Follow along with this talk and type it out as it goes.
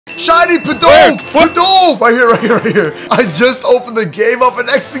Shiny Pidove! Pidove! Right here, right here, right here. I just opened the game up, and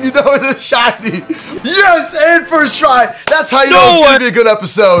next thing you know, it's a shiny. Yes, and first try. That's how you know it's going to be a good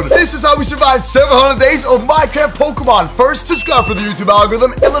episode. This is how we survived 700 days of Minecraft Pokemon. First, subscribe for the YouTube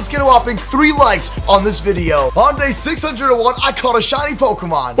algorithm, and let's get a whopping 3 likes on this video. On day 601, I caught a shiny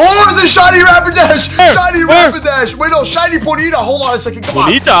Pokemon. Oh, it's a shiny Rapidash! Shiny Rapidash! Wait, no, shiny Ponyta. Hold on a second. Come on.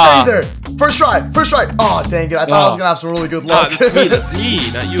 Stay there. First try. First try. Oh, dang it. I thought I was going to have some really good luck. That's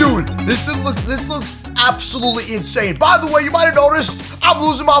me, not you. Dude, this looks absolutely insane. By the way, you might have noticed I'm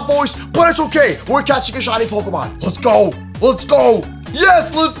losing my voice, but it's okay. We're catching a shiny Pokemon. Let's go. Let's go.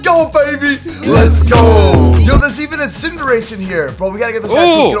 Yes, let's go, baby. Let's go. Yo, there's even a Cinderace in here. Bro, we got to get this guy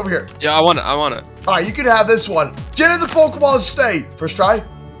too. Get over here. Yeah, I want it. I want it. All right, you can have this one. Get in the Pokemon and stay. First try.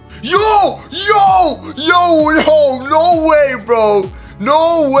 Yo, no way, bro.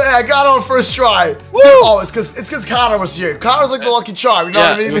 No way, I got on first try. Woo. Oh, it's because Connor was here. Connor's like the lucky charm, you know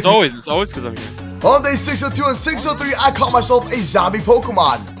what I mean? It's always because I'm here. On day 602 and 603, I caught myself a zombie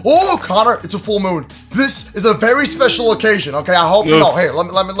Pokemon. Oh, Connor, it's a full moon. This is a very special occasion, okay? I hope you know. Here, let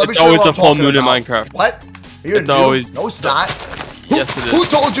me show you what I'm talking about. It's always a full moon in Minecraft. What? It's always. No, it's not. Yes, it is. Who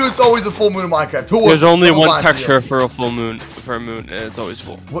told you it's always a full moon in Minecraft? Who was There's only one texture for a full moon, for a moon, and it's always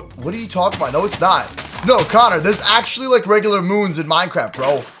full. What are you talking about? No, it's not. No, Connor, there's actually like regular moons in Minecraft,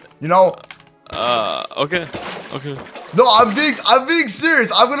 bro. You know? Okay. No, I'm being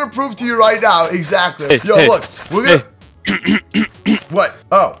serious. I'm gonna prove to you right now. Exactly. Yo, look, we're gonna. What?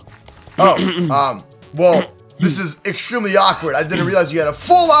 Well, this is extremely awkward. I didn't realize you had a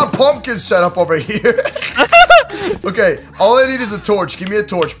full-on pumpkin setup over here. Okay, all I need is a torch. Give me a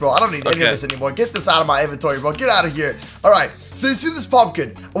torch, bro. I don't need any of this anymore. Get this out of my inventory, bro. Get out of here. All right, so you see this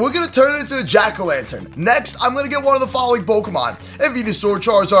pumpkin. We're going to turn it into a jack-o'-lantern. Next, I'm going to get one of the following Pokemon. Venusaur,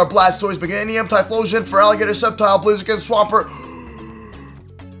 Charizard, Blastoise, Meganium, Typhlosion, Feraligatr, Sceptile, Blaziken, Swampert,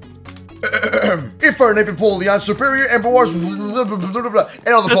 Infernape, Empoleon, Superior, Emberwars, and other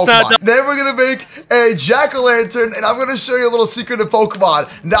Pokemon. Then we're gonna make a jack-o'-lantern, and I'm gonna show you a little secret of Pokemon.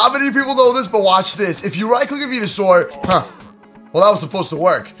 Not many people know this, but watch this. If you right-click a Venusaur, well, that was supposed to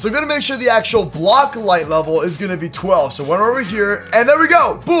work. So I'm gonna make sure the actual block light level is gonna be 12. So we're over here, and there we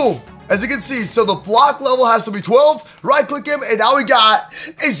go. Boom. As you can see, so the block level has to be 12. Right-click him, and now we got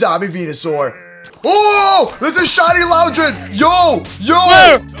a zombie Venusaur. Oh, it's a shiny Loudred. Yo,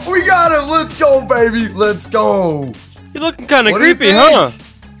 we got him. Let's go, baby. Let's go. You're looking kind of creepy, huh?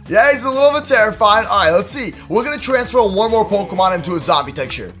 Yeah, he's a little bit terrifying. All right, let's see. We're going to transfer one more Pokemon into a zombie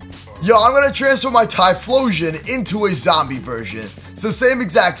texture. Yo, I'm going to transfer my Typhlosion into a zombie version. So same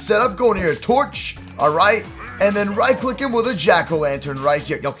exact setup. Go in here, torch. All right. And then right-click him with a jack-o'-lantern right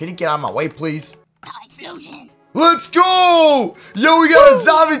here. Yo, can you get out of my way, please? Typhlosion. Let's go! Yo, we got a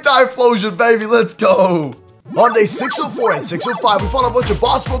zombie Typhlosion, baby. Let's go. On day 604 and 605, we found a bunch of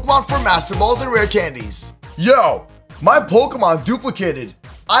boss Pokemon for Master Balls and Rare Candies. Yo, my Pokemon duplicated.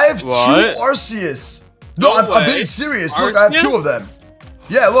 I have 2 Arceus. No, I'm being serious. Look, I have 2 of them.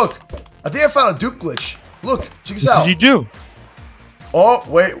 Yeah, look. I think I found a dupe glitch. Look, check this out. What did you do? Oh,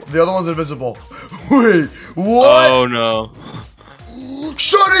 wait. The other one's invisible. Wait, what? Oh, no.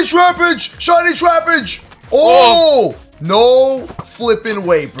 Shiny Trapinch! Shiny Trapinch! Oh! No flipping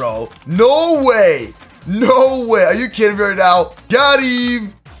way, bro. No way. No way. Are you kidding me right now? Got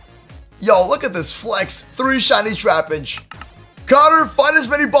him. Yo, look at this flex. 3 shiny Trapinch. Connor, find as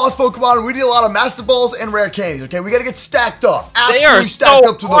many boss Pokemon. We need a lot of Master Balls and Rare Candies, okay? We got to get stacked up. Absolutely stacked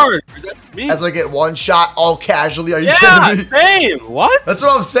up to hard. As I get one shot all casually. Are you kidding me? Same. What? That's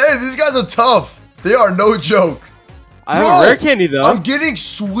what I'm saying. These guys are tough. They are no joke. I have a Rare Candy, though. I'm getting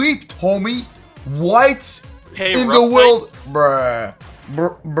sweeped, homie. What in the world? Bruh.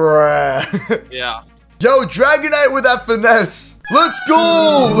 Yeah. Yo, Dragonite with that finesse. Let's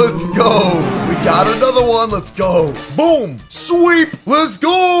go. Let's go. We got another one. Let's go. Boom. Sweep. Let's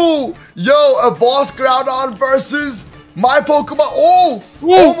go. Yo, a boss Groudon versus my Pokemon. Oh,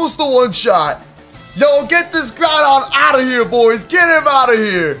 almost the one shot. Yo, get this Groudon out of here, boys. Get him out of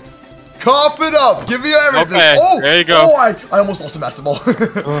here. Cough it up. Give me everything. Okay, there you go. Oh, I almost lost a Master Ball.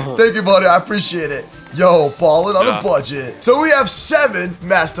 Thank you, buddy. I appreciate it. Yo, balling on a budget. So we have 7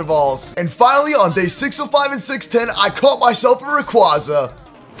 Master Balls. And finally, on day 605 and 610, I caught myself a Rayquaza.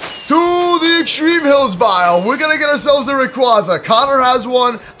 To the Extreme Hills biome. We're going to get ourselves a Rayquaza. Connor has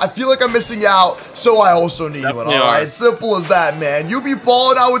one. I feel like I'm missing out, so I also need one. All right, simple as that, man. You be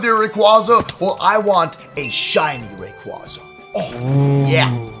balling out with your Rayquaza. Well, I want a shiny Rayquaza. Oh, yeah,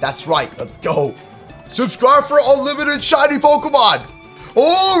 that's right. Let's go. Subscribe for unlimited shiny Pokemon.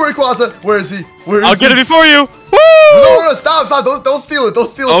 Oh, Rayquaza. Where is he? Where is he? I'll get it before you. Woo! No, stop. Don't steal it. Don't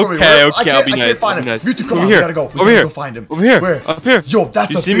steal it from me. Okay, I I'll be nice. can't find him. Nice. Mewtwo, come over on. Here. We gotta go. We gotta go find him. Over here. Where? Up here. Yo,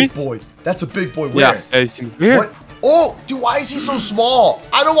 that's a big me? boy. That's a big boy. Where? Yeah. You see me? Here. What? Oh, dude, why is he so small?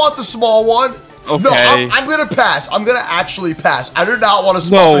 I don't want the small one. Okay. No, I'm gonna pass. I'm gonna actually pass. I do not want a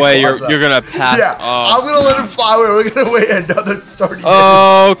small No way, Rayquaza. you're gonna pass. Yeah, I'm gonna let him fly away. We're gonna wait another 30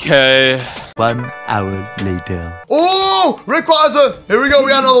 minutes. Okay. 1 hour later. Oh, Rayquaza! Here we go.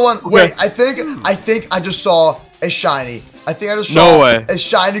 We got another one. Okay. Wait, I think I just saw a shiny. I think I just saw a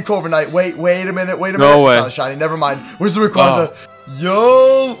shiny Corviknight. Wait a minute. Wait a minute. No way. It's not a shiny. Never mind. Where's the Rayquaza?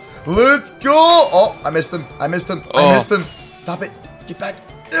 Yo, let's go. Oh, I missed him. I missed him. Stop it. Get back.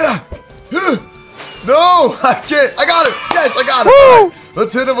 No, I can't. I got it. Yes, I got it. All right,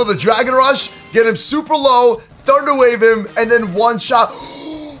 let's hit him with a Dragon Rush. Get him super low. Thunder Wave him, and then one shot.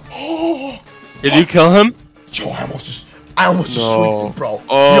 Did you kill him? Yo, I almost just sweeped him, bro.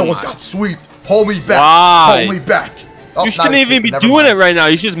 Oh He almost got sweeped. Hold me back. Why? Hold me back. Oh, You shouldn't even be doing it right now.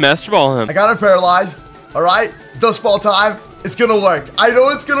 You should just Master Ball him. I got him paralyzed. All right, Dust Ball time. It's gonna work. I know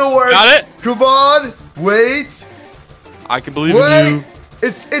it's gonna work. Got it? Come on. Wait. I can believe in you.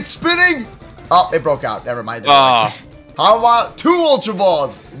 It's spinning. Oh, it broke out. Never mind. Ah. How about 2 Ultra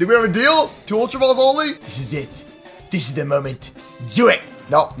Balls? Did we have a deal? 2 Ultra Balls only? This is it. This is the moment. Do it.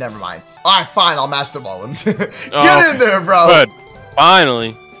 Nope, never mind. All right, fine. I'll Master Ball him. Get in there, bro. Good.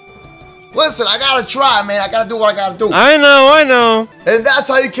 Finally. Listen, I gotta try, man. I gotta do what I gotta do. I know. And that's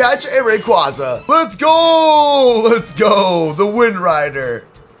how you catch a Rayquaza. Let's go. Let's go. The Wind Rider.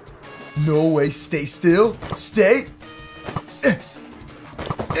 No way. Stay still. Stay.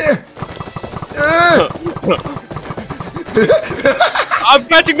 I'm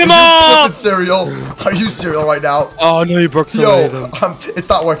catching them all! Cereal. Are you cereal right now? Oh, no, you broke some of them. It's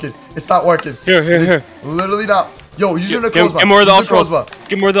not working. It's not working. Here. Literally not. Yo, using the Cosmo. Get more of the Ultra Balls.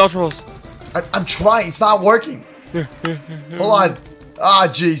 Get more of the Ultra Balls. I'm trying. It's not working. Here. Hold on. Ah,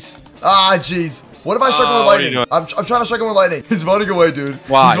 jeez. What if I strike him with lightning? I'm trying to strike him with lightning. He's running away, dude.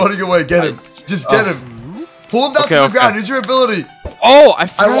 Why? He's running away. Get him. Just get him. Pull him down to the ground. Use your ability. Oh, I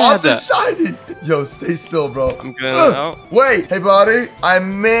want the shiny. Yo, stay still, bro. I'm good. Out. Wait, hey, buddy. I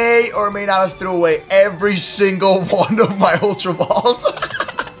may or may not have threw away every single one of my Ultra Balls.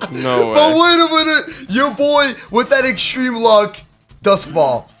 No way. But wait a minute. Your boy with that extreme luck. Dusk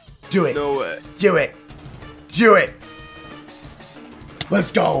Ball. Do it. No way. Do it.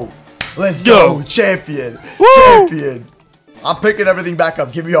 Let's go. Let's go. Champion. Woo! Champion. I'm picking everything back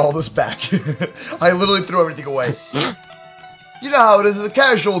up. Give me all this back. I literally threw everything away. You know how it is. It's a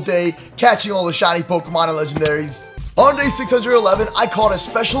casual day, catching all the shiny Pokemon and legendaries. On day 611, I caught a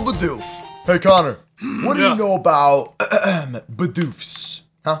special Bidoof. Hey, Connor. What do you know about Bidoofs?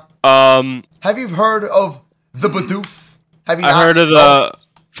 Huh? Have you heard of the Bidoof? Have you not? I heard of the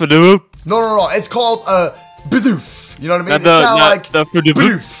Fadoop. No. It's called Bidoof. You know what I mean? It's kind of like the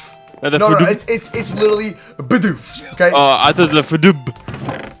Bidoof. No, it's literally Bidoof. Okay. I thought the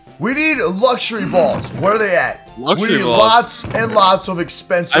Fadoop. We need luxury balls. Where are they at? Luxury we need balls? lots and lots of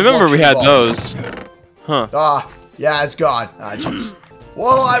expensive. I remember we had balls. those. Huh. Yeah, it's gone. Jeez.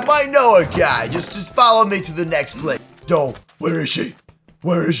 Well, I might know a guy. Just follow me to the next place. Yo, where is she?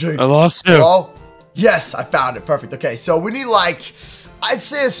 I lost you. Hello? Yes, I found it. Perfect. Okay, so we need like, I'd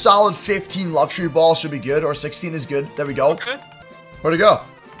say a solid 15 luxury balls should be good, or 16 is good. There we go. Okay. Where'd it go?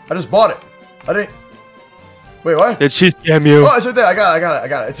 I just bought it. I didn't. Wait, what? Did she scam you? Oh, it's right there. I got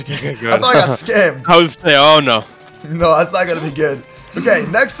it. It's okay. Okay, good. I thought I got scammed. I was saying, oh no. No, that's not gonna be good. Okay,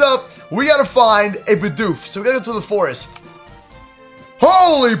 next up, we gotta find a Bidoof. So we gotta go to the forest.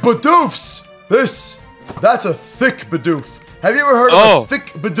 Holy Bidoofs! That's a thick Bidoof. Have you ever heard of a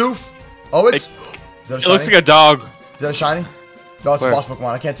thick Bidoof? Oh, is that a shiny? It looks like a dog. Is that a shiny? No, it's a boss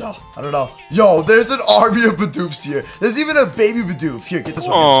Pokemon. I can't tell. I don't know. Yo, there's an army of Bidoofs here. There's even a baby Bidoof. Here, get this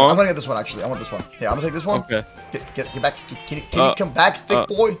one. I'm gonna get this one, actually. I want this one. Here, I'm gonna take this one. Okay. Get back. Can you come back, thick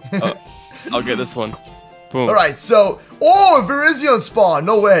boy? I'll get this one. Boom. Alright, so... Oh, Virizion spawn.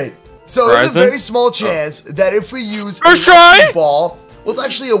 No way. So there's a very small chance that if we use First try ball... Well, it's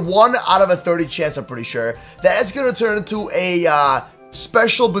actually a 1 out of a 30 chance, I'm pretty sure. That it's gonna turn into a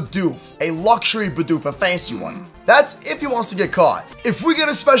special Bidoof. A luxury Bidoof, a fancy one. That's if he wants to get caught. If we get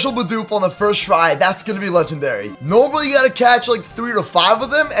a special Bidoof on the first try, that's gonna be legendary. Normally, you gotta catch like 3 to 5 of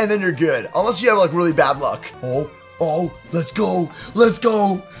them, and then you're good. Unless you have like really bad luck. Oh, let's go.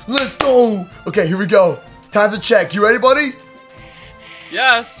 Okay, here we go. Time to check. You ready, buddy?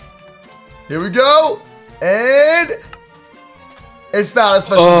 Yes. Here we go. And... It's not a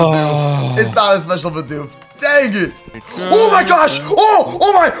special Bidoof. It's not a special Bidoof. Dang it. Oh my gosh.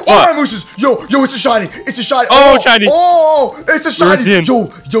 Oh my mooses. Yo, it's a shiny. It's a shiny. Oh, shiny. Oh, it's a shiny.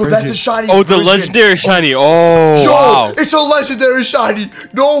 Yo, that's a shiny. Oh, the legendary shiny. Oh, yo, wow. It's a legendary shiny.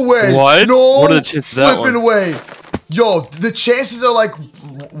 No way. What? No What are the chances of that one? flipping way. Yo, the chances are like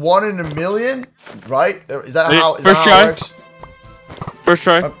 1 in a million, right? Is that how it works? First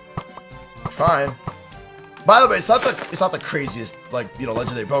try. I'm trying. By the way, it's not the craziest, like, you know,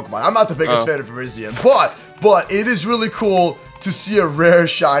 legendary Pokemon. I'm not the biggest fan of Virizion, but it is really cool to see a rare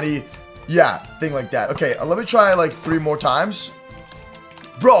shiny, thing like that. Okay, let me try like 3 more times.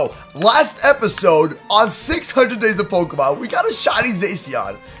 Bro, last episode on 600 Days of Pokemon, we got a shiny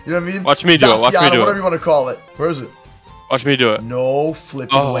Zacian. You know what I mean? Watch me do it. Watch me do it. Whatever you want to call it. Where is it? Watch me do it. No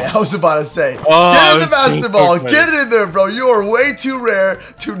flipping way. I was about to say. Oh, get in the Master Ball. Get it in there, bro. You are way too rare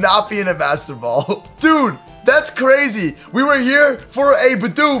to not be in a Master Ball. Dude, that's crazy. We were here for a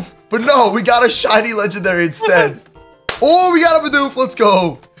Bidoof, but no, we got a shiny legendary instead. Oh, we got a Bidoof. Let's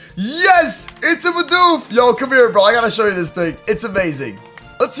go. Yes, it's a Bidoof. Yo, come here, bro. I got to show you this thing. It's amazing.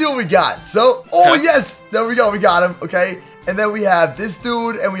 Let's see what we got. So, yes. There we go. We got him. Okay. And then we have this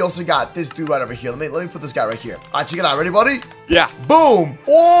dude, and we also got this dude right over here. Let me put this guy right here. All right, check it out. Ready, buddy? Yeah. Boom.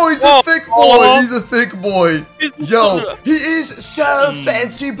 Oh, he's a thick boy. He's a thick boy. Yo, he is so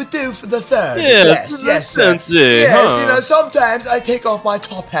fancy Bidoof the third. Yeah, yes, fancy. Yes, you know, sometimes I take off my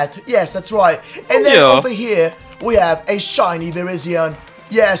top hat. Yes, that's right. And then over here, we have a shiny Virizion.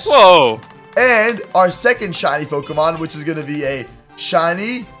 Yes. Whoa. And our second shiny Pokemon, which is going to be a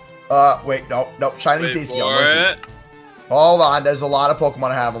shiny, wait, no, shiny Zacian. Hold on, there's a lot of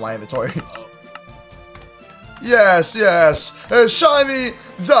Pokemon I have in my inventory. Yes, a shiny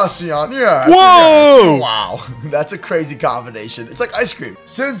Zacian, yeah. Whoa! Wow, that's a crazy combination. It's like ice cream.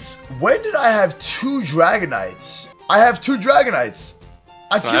 Since when did I have 2 Dragonites? I have 2 Dragonites.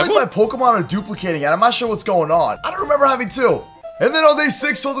 I feel like my Pokemon are duplicating, and I'm not sure what's going on. I don't remember having 2. And then on day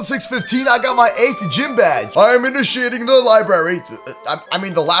 6 till the 6:15, I got my 8th gym badge. I am initiating the library,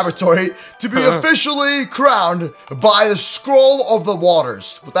 the laboratory, to be officially crowned by the Scroll of the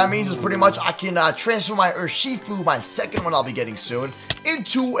Waters. What that means is pretty much I can transfer my Urshifu, my second one I'll be getting soon,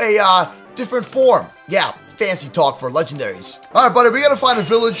 into a different form. Yeah, fancy talk for legendaries. All right, buddy, we gotta find a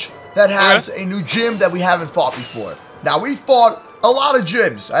village that has a new gym that we haven't fought before. Now, we fought a lot of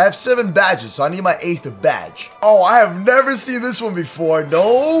gyms. I have 7 badges, so I need my 8th badge. Oh, I have never seen this one before.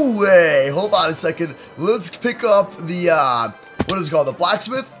 No way. Hold on a second. Let's pick up the, what is it called? The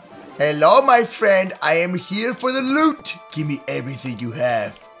blacksmith? Hello, my friend. I am here for the loot. Give me everything you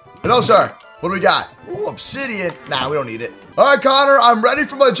have. Hello, sir. What do we got? Ooh, obsidian. Nah, we don't need it. All right, Connor, I'm ready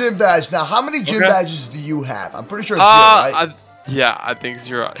for my gym badge. Now, how many gym badges do you have? I'm pretty sure it's 0, right? Yeah, I think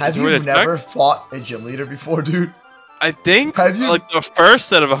 0. Have you never fought a gym leader before, dude? I think like the first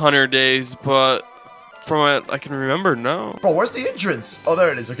set of 100 days, but from what I can remember, no. Bro, where's the entrance? Oh,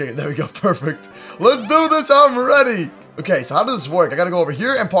 there it is. Okay, there we go. Perfect. Let's do this. I'm ready. Okay, so how does this work? I gotta go over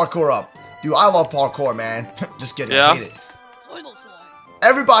here and parkour up. Dude, I love parkour, man. Just kidding. I hate it.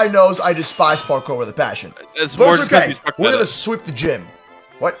 Everybody knows I despise parkour with a passion. It's okay. We're gonna sweep the gym.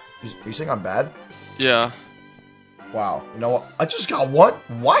 What? Are you saying I'm bad? Yeah. Wow. You know what? I just got what?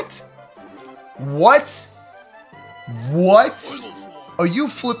 What? What? What? Are you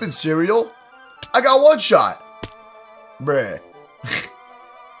flipping cereal? I got 1 shot. Bruh.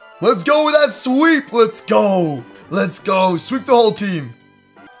 Let's go with that sweep. Let's go. Let's go. Sweep the whole team.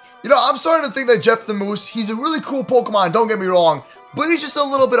 You know, I'm starting to think that Jeff the Moose, he's a really cool Pokemon, don't get me wrong, but he's just a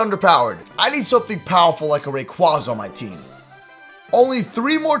little bit underpowered. I need something powerful like a Rayquaza on my team. Only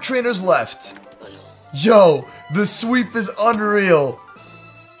 3 more trainers left. Yo, the sweep is unreal.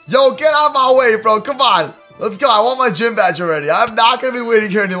 Yo, get out of my way, bro. Come on. Let's go. I want my gym badge already. I'm not going to be waiting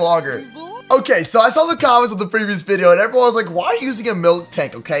here any longer. Okay, so I saw the comments of the previous video, and everyone was like, why are you using a milk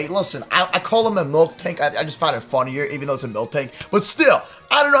tank, okay? Listen, I call him a milk tank. I just find it funnier, even though it's a milk tank. But still,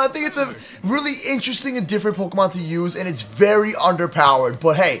 I don't know. I think it's a really interesting and different Pokemon to use, and it's very underpowered.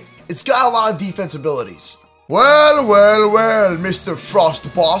 But hey, it's got a lot of defense abilities. Well, Mr.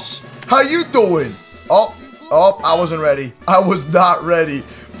 Frost Boss. How you doing? Oh, I wasn't ready. I was not ready.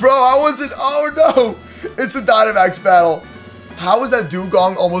 Bro, I wasn't. Oh, no. It's a Dynamax battle. How is that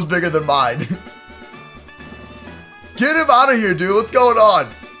Dugong almost bigger than mine? Get him out of here, dude. What's going on?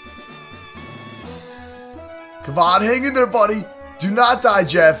 Come on, hang in there, buddy. Do not die,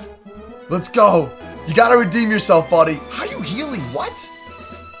 Jeff. Let's go. You gotta redeem yourself, buddy. How are you healing? What?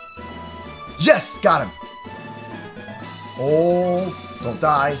 Yes, got him. Oh, don't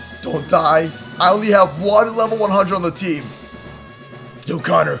die. Don't die. I only have 1 level 100 on the team. Yo,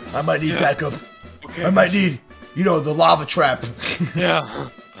 Connor, I might need backup. Okay. I might need, you know, the lava trap. Yeah.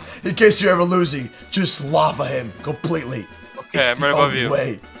 In case you're ever losing, just lava him completely. Okay, I'm right above you.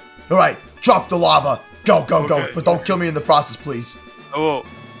 All right, drop the lava. Go, go, go. Okay. But don't kill me in the process, please. Oh.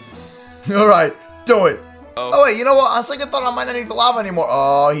 All right, do it. Oh. Oh wait, you know what? I was like, I thought I might not need the lava anymore.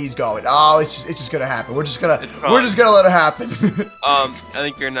 Oh, he's going. Oh, it's just gonna happen. We're just gonna let it happen. I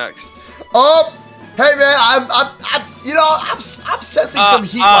think you're next. Oh, hey man, I'm sensing some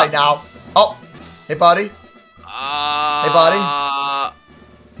heat right now. Oh, hey buddy. Hey buddy.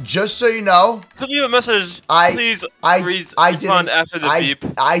 Just so you know, could leave a message. Please respond after the beep.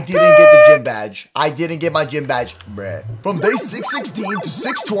 I didn't get the gym badge. I didn't get my gym badge, bruh. From day 616 to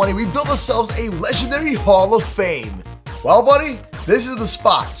 620, we built ourselves a legendary Hall of Fame. Well, buddy, this is the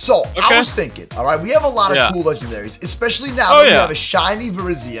spot. So I was thinking, all right, we have a lot of cool legendaries, especially now that we have a shiny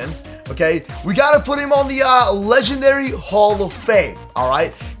Virizion. Okay, we gotta put him on the legendary Hall of Fame, all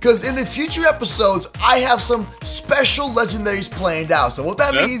right? Because in the future episodes, I have some special legendaries planned out. So what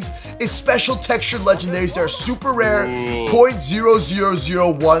that means is special textured legendaries that are super rare,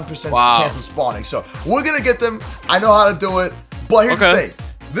 0.0001% chance of spawning. So we're gonna get them. I know how to do it, but here's the thing.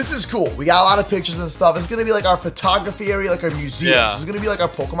 This is cool. We got a lot of pictures and stuff. It's gonna be like our photography area, like our museum. Yeah. It's gonna be like our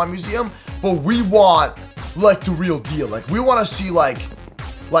Pokemon museum, but we want like the real deal. Like we want to see like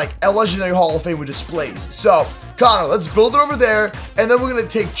a legendary Hall of Fame with displays. So, Connor, let's build it over there, and then we're gonna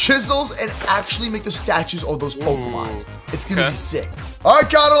take chisels and actually make the statues of those Pokemon. It's gonna be sick. All right,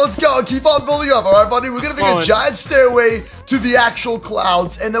 Connor, let's go. Keep on building up, all right, buddy? We're gonna make a giant stairway to the actual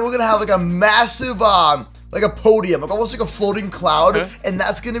clouds, and then we're gonna have like a massive, like a podium, like almost like a floating cloud, and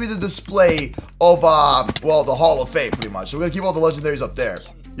that's gonna be the display of, well, the Hall of Fame, pretty much. So we're gonna keep all the legendaries up there.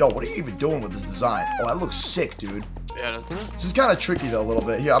 Yo, what are you even doing with this design? Oh, that looks sick, dude. Yeah, doesn't it? This is kind of tricky though, a little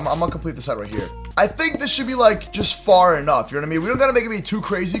bit. Here, I'm gonna complete the side right here. I think this should be like just far enough. You know what I mean? We don't gotta make it be too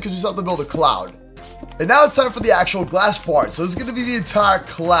crazy because we still have to build a cloud. And now it's time for the actual glass part. So it's gonna be the entire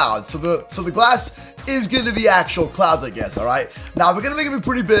cloud. So the glass is gonna be actual clouds, I guess. All right. Now we're gonna make it be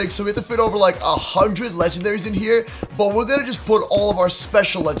pretty big, so we have to fit over like 100 legendaries in here. But we're gonna just put all of our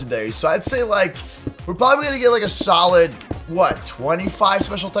special legendaries. So I'd say like we're probably gonna get like a solid 25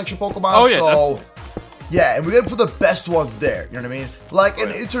 special texture Pokemon. Oh yeah. So. Yeah, and we're gonna put the best ones there, you know what I mean? Like, an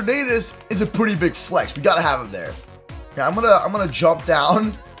Eternatus is a pretty big flex. We gotta have him there. Yeah, I'm gonna jump down,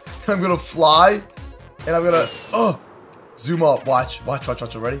 and I'm gonna fly, and I'm gonna, zoom up. Watch.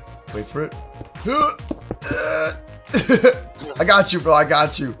 Ready? Wait for it. I got you, bro. I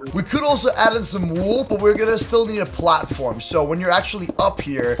got you. We could also add in some wool, but we're gonna still need a platform. So when you're actually up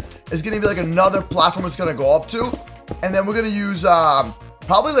here, it's gonna be like another platform it's gonna go up to, and then we're gonna use,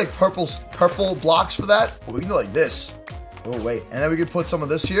 probably like purple blocks for that. Or we can do like this. Oh, wait. And then we can put some of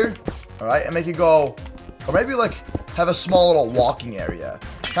this here. All right. And make it go. Or maybe like have a small little walking area.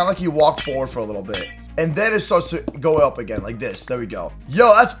 Kind of like you walk forward for a little bit. And then it starts to go up again like this. There we go.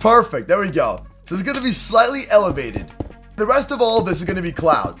 Yo, that's perfect. There we go. So it's going to be slightly elevated. The rest of all of this is going to be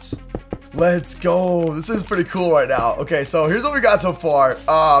clouds. Let's go. This is pretty cool right now. Okay, so here's what we got so far.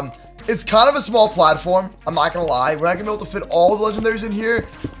 It's kind of a small platform, I'm not gonna lie. We're not gonna be able to fit all the legendaries in here,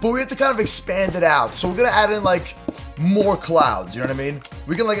 but we have to kind of expand it out. So we're gonna add in like more clouds, you know what I mean?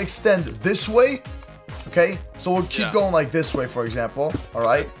 We can like extend this way, okay? So we'll keep going like this way, for example, all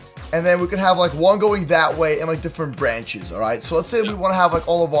right? And then we can have like one going that way and like different branches, all right? So let's say we wanna have like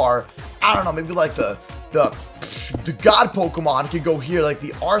all of our, I don't know, maybe like the god Pokemon can go here, like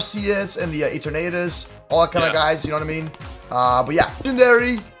the Arceus and the Eternatus, all that kind of guys, you know what I mean? But yeah,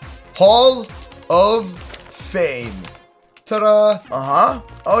 legendary Hall of Fame. Ta-da!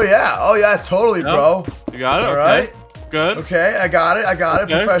 Oh yeah, totally, bro. You got it. All right. Good. Okay, I got it.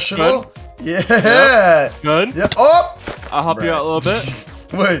 Okay, professional. Good. Yeah. Yep. Good. Yep. Oh! I'll help you out a little bit.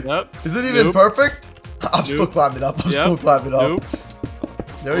 Wait. Is it even perfect? I'm still climbing up. I'm still climbing up.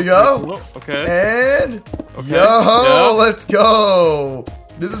 There we go. Okay. And yo, let's go.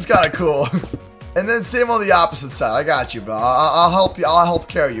 This is kind of cool. And then same on the opposite side. I got you, bro. I'll help you. I'll help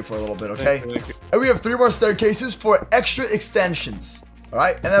carry you for a little bit, okay? Thank you. And we have 3 more staircases for extra extensions. All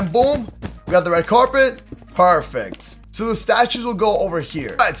right, and then boom, we got the red carpet. Perfect. So the statues will go over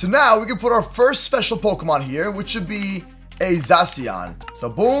here. All right, so now we can put our first special Pokemon here, which should be a Zacian. So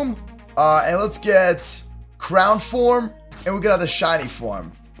boom, and let's get crown form, and we can have the shiny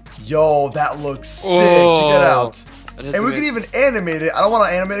form. Yo, that looks sick. Check it out. And we can even animate it. I don't want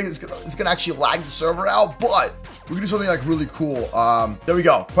to animate it. It's gonna actually lag the server out, but we can do something like really cool. There we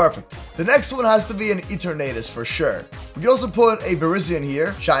go. Perfect. The next one has to be an Eternatus for sure. We can also put a Virizion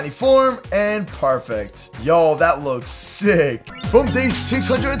here, shiny form, and perfect. Yo, that looks sick. From day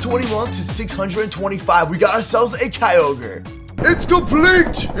 621 to 625, we got ourselves a Kyogre. It's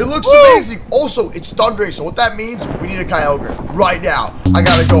complete. It looks amazing. Also, it's thundering. So what that means, we need a Kyogre right now. I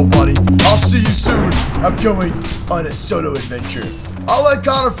gotta go, buddy. I'll see you soon. I'm going on a solo adventure. I'll let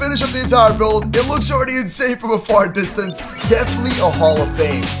Connor finish up the entire build. It looks already insane from a far distance. Definitely a Hall of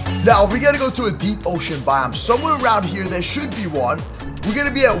Fame. Now, we gotta go to a deep ocean biome. Somewhere around here, there should be one. We're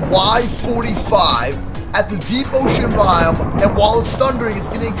gonna be at Y45 at the deep ocean biome, and while it's thundering, it's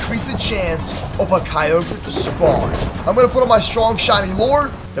gonna increase the chance of a Kyogre to spawn. I'm gonna put on my strong shiny lure.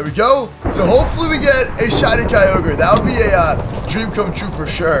 There we go. So hopefully we get a shiny Kyogre. That would be a dream come true for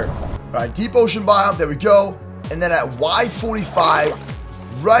sure. All right, deep ocean biome. There we go. And then at Y45,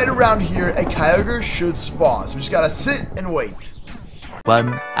 right around here, a Kyogre should spawn. So we just gotta sit and wait.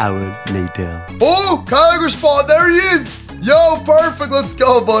 1 hour later. Oh, Kyogre spawned. There he is. Yo, perfect. Let's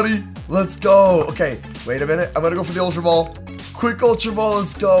go, buddy. Let's go. Okay, wait a minute. I'm gonna go for the Ultra Ball. Quick Ultra Ball.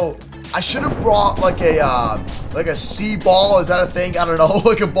 Let's go. I should have brought like a sea ball. Is that a thing? I don't know.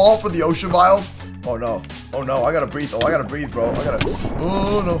 Like a ball for the ocean biome. Oh no. Oh no. I gotta breathe. Oh, I gotta breathe, bro. I gotta.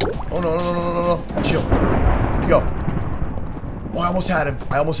 Oh no. Oh no. No. No. No. No. No. Chill. Here we go. Oh, I almost had him.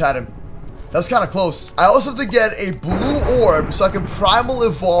 I almost had him. That was kind of close. I also have to get a blue orb so I can primal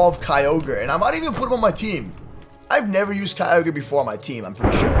evolve Kyogre, and I might even put him on my team. I've never used Kyogre before on my team, I'm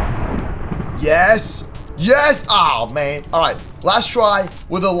pretty sure. Yes. Yes. Oh, man. All right. Last try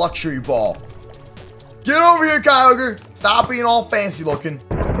with a luxury ball. Get over here, Kyogre. Stop being all fancy looking.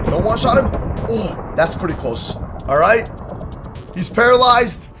 Don't one-shot him. Oh, that's pretty close. All right. He's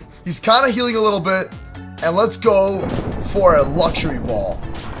paralyzed. He's kind of healing a little bit. And let's go for a luxury ball.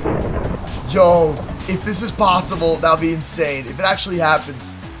 Yo, if this is possible, that would be insane. If it actually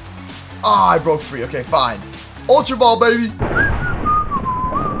happens. Ah, I broke free. Okay, fine. Ultra Ball, baby.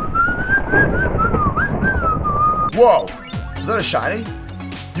 Whoa. Was that a shiny?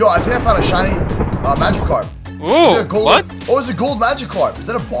 Yo, I think I found a shiny Magikarp. Ooh, what? Oh, it's a gold Magikarp. Is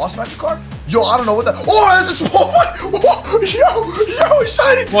that a boss Magikarp? Yo, I don't know what that. Oh, that's a small one. Yo, it's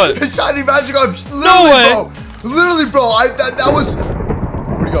shiny. What? It's shiny Magikarp. Literally, no way. bro. Literally, bro. That was.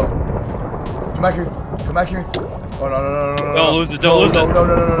 Where'd he go? Come back here. Come back here. Oh, no. Don't lose it. Don't lose it. No.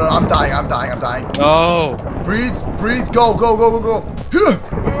 I'm dying. No. Breathe. Go.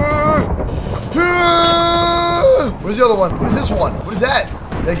 Where's the other one? What is this one? What is that?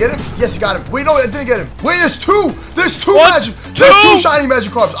 Did I get him? Yes, I got him. Wait, no, I didn't get him. Wait, there's two. There's two shiny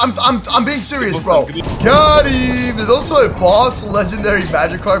Magikarps. I'm being serious, bro. Got him. There's also a boss legendary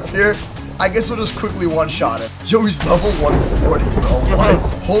Magikarp here. I guess we'll just quickly one-shot him. Yo, he's level 140, bro. What?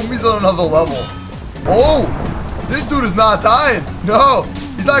 Homie's on another level. Oh, this dude is not dying. No,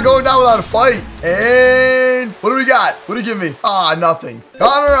 he's not going down without a fight. And what do we got? What do you give me? Ah, nothing.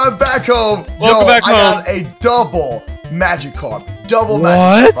 Connor, I'm back home. Welcome back home. I got a double Magikarp. Double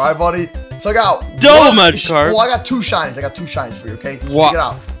Magikarp. All right, buddy. So I got double Magikarp. Well, I got two shinies. For you, okay? So what? check it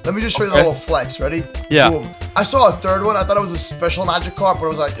out. Let me just show you the little flex. Ready? Yeah. Boom. I saw a third one. I thought it was a special Magikarp,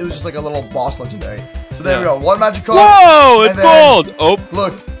 but it was just like a little boss legendary. So there we go. One Magikarp. Whoa, it's gold. Oh.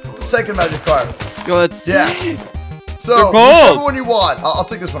 Look, second Magikarp. Go, let's see. So whichever one you want. I'll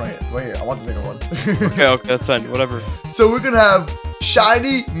take this one right here. Right here. I want the bigger one. Okay, that's fine. Whatever. So we're gonna have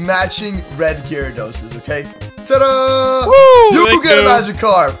shiny matching red Gyarados. Okay. Ta-da! Woo! You get a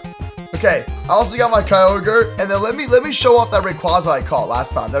Magikarp. Okay. I also got my Kyogre, and then let me show off that Rayquaza I caught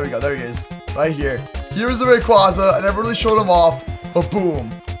last time. There we go. There he is. Right here. Here's the Rayquaza. I never really showed him off, but boom.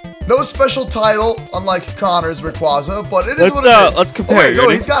 No special title, unlike Connor's Rayquaza, but it is what it is. Let's compare. Oh, wait, no,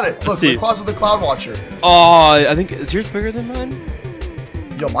 he's got it. Look, Rayquaza the Cloud Watcher. Oh, I think is yours bigger than mine?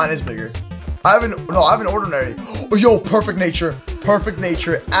 Yo, mine is bigger. I have an ordinary. Oh, yo, perfect nature,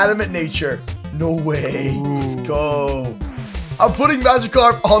 adamant nature. No way. Ooh. Let's go. I'm putting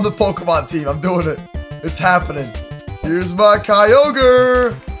Magikarp on the Pokemon team. I'm doing it. It's happening. Here's my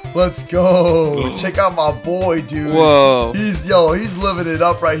Kyogre. Let's go. Check out my boy, dude. Whoa. He's living it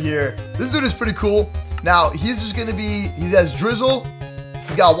up right here. This dude is pretty cool. Now, he has Drizzle.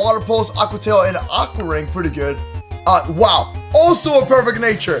 He's got Water Pulse, Aqua Tail, and Aqua Ring. Pretty good. Wow. Also a perfect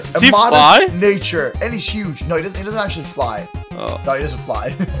nature. Does he fly? Nature. And he's huge. No, he doesn't actually fly. Oh. No, he doesn't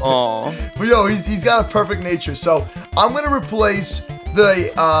fly. Oh. But yo, he's got a perfect nature. So I'm gonna replace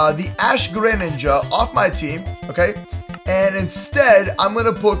the Ash Greninja off my team. Okay. And instead, I'm going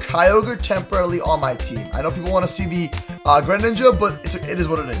to put Kyogre temporarily on my team. I know people want to see the Greninja, but it is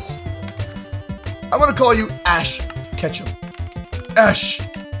what it is. I'm going to call you Ash Ketchum. Ash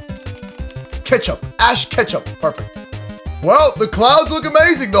Ketchup. Ash Ketchup. Perfect. Well, the clouds look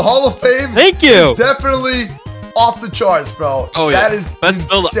amazing. The Hall of Fame is definitely off the charts, bro. Oh, yeah. That is best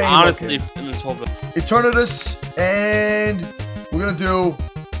build, insane honestly, looking. in this whole video. Eternatus, and we're going to do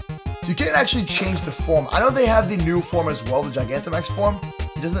So you can't actually change the form. I know they have the new form as well, the Gigantamax form.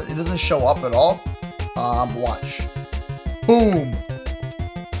 It doesn't show up at all. Watch. Boom.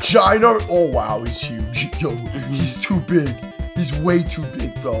 Gino. Oh wow, he's huge. Yo, he's too big. He's way too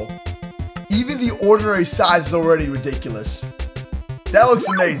big, bro. Even the ordinary size is already ridiculous. That looks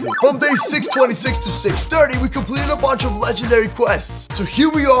amazing. From day 626 to 630, we completed a bunch of legendary quests. So here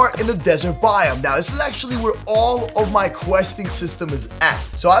we are in the desert biome. Now, this is actually where all of my questing system is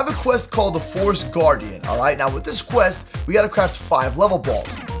at. So I have a quest called the Forest Guardian, all right? Now, with this quest, we gotta craft 5 level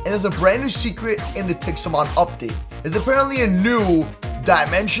balls. And there's a brand new secret in the Pixelmon update. There's apparently a new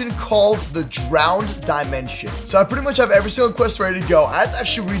dimension called the Drowned Dimension. So I pretty much have every single quest ready to go. I have to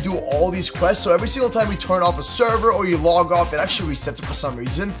actually redo all these quests, so every single time you turn off a server or you log off, it actually resets it for some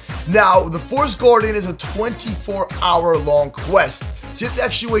reason. Now, the Forest Guardian is a 24-hour long quest, so you have to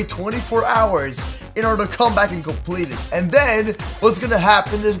actually wait 24 hours in order to come back and complete it. And then, what's gonna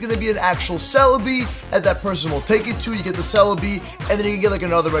happen, there's gonna be an actual Celebi that person will take you to. You get the Celebi, and then you can get like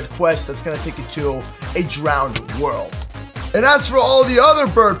another red quest that's gonna take you to a drowned world. And as for all the other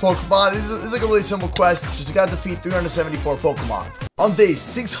bird Pokemon, this is like a really simple quest. Just gotta defeat 374 Pokemon. On day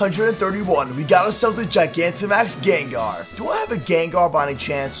 631, we got ourselves a Gigantamax Gengar. Do I have a Gengar by any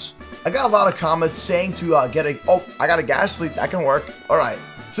chance? I got a lot of comments saying to get a... Oh, I got a Ghastly. That can work. Alright.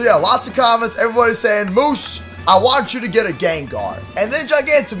 So yeah, lots of comments. Everybody's saying, Moose, I want you to get a Gengar. And then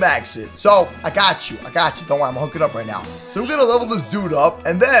Gigantamax it. So, I got you. Don't worry, I'm gonna hook it up right now. So we're gonna level this dude up,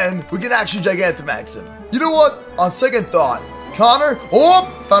 and then we can actually Gigantamax him. You know what? On second thought, Connor, oh,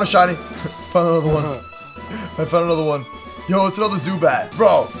 found a shiny. Found another one. I found another one. Yo, it's another Zubat.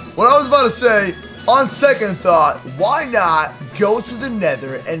 Bro, what I was about to say, on second thought, why not go to the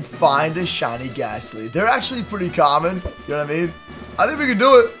Nether and find a shiny Ghastly? They're actually pretty common. You know what I mean? I think we can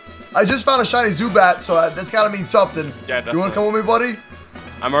do it. I just found a shiny Zubat, so that's gotta mean something. Yeah, definitely. You wanna come with me, buddy?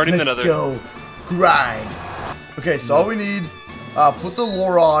 I'm already in the Nether. Let's go. Grind. Okay, so all we need, put the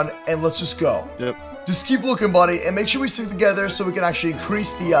lure on, and let's just go. Yep. Just keep looking, buddy, and make sure we stick together so we can actually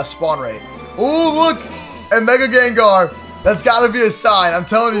increase the spawn rate. Oh, look! And Mega Gengar. That's gotta be a sign. I'm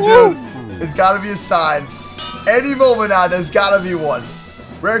telling you, dude. It's gotta be a sign. Any moment now, there's gotta be one.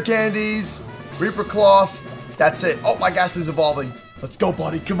 Rare candies, Reaper Cloth. That's it. Oh, my Ghastly's evolving. Let's go,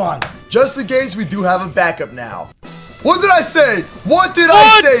 buddy. Come on. Just in case, we do have a backup now. What did I say? What did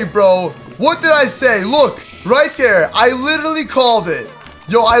I say, bro? What did I say? Look, right there. I literally called it.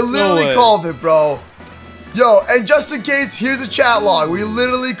 Yo, I literally called it, bro. Yo, and just in case, here's a chat log. We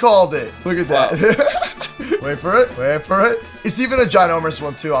literally called it. Look at that. Wait for it. Wait for it. It's even a ginormous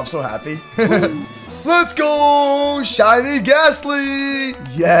one, too. I'm so happy. Let's go. Shiny Ghastly.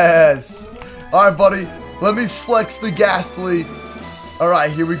 Yes. All right, buddy. Let me flex the Ghastly. All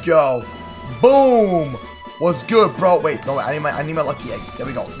right, here we go. Boom. What's good, bro? Wait, no, I need my lucky egg. There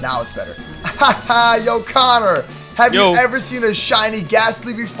we go. Now it's better. Yo, Connor. Have you ever seen a shiny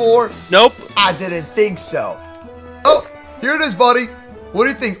Ghastly before? Nope. I didn't think so. Oh, here it is, buddy. What do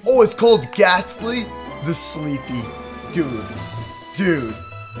you think? Oh, it's called Ghastly the Sleepy. Dude.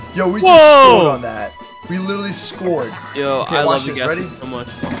 Yo, we just scored on that. We literally scored. Yo, okay, I love this. Ready? So much.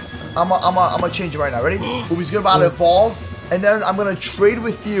 I'm gonna change it right now. Ready? He's about to evolve, and then I'm gonna trade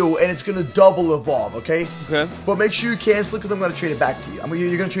with you, and it's gonna double evolve. Okay? Okay. But make sure you cancel it because I'm gonna trade it back to you.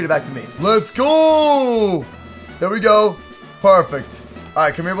 You're gonna trade it back to me. Let's go. There we go. Perfect. All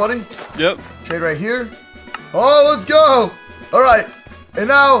right, come here, buddy. Yep. Trade right here. Oh, let's go. All right. And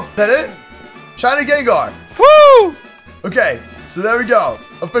now, that it? Shiny Gengar. Woo! Okay, so there we go.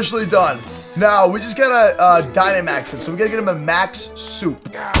 Officially done. Now, we just gotta Dynamax him. So we gotta get him a max soup.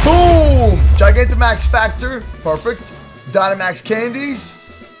 Boom! Gigantamax Factor. Perfect. Dynamax Candies.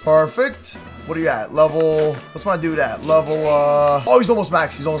 Perfect. What are you at? Level... What's my dude at? Level, Oh, he's almost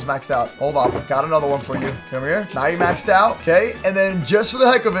maxed. He's almost maxed out. Hold on. Got another one for you. Come here. Now you're maxed out. Okay. And then just for the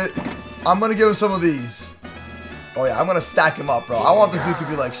heck of it, I'm going to give him some of these. Oh, yeah. I'm going to stack him up, bro. I want this dude to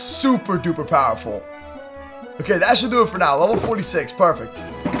be, like, super duper powerful. Okay. That should do it for now. Level 46. Perfect.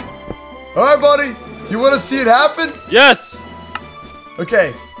 All right, buddy. You want to see it happen? Yes.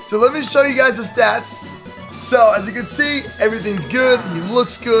 Okay. So let me show you guys the stats. So, as you can see, everything's good. He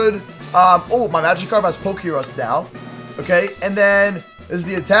looks good. Oh, my Magikarp has Pokerus now. Okay, and then this is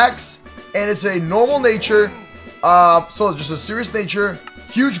the attacks, and it's a normal nature. So just a serious nature,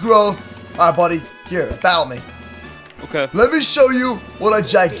 huge growth. All right, buddy, here, battle me. Okay. Let me show you what a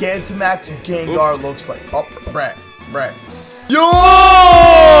Gigantamax Gengar looks like. Oh, Brett. Yo!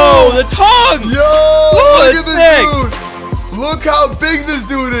 Whoa, the tongue! Yo! Look at this dude! Look how big this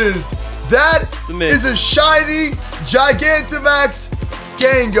dude is. That is a shiny Gigantamax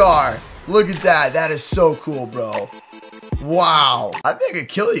Gengar. Look at that. That is so cool, bro. Wow. I think I could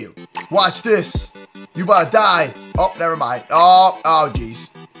kill you. Watch this. You about to die. Oh, never mind. Oh, jeez.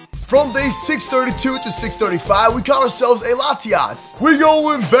 From day 632 to 635, we caught ourselves a Latias. We're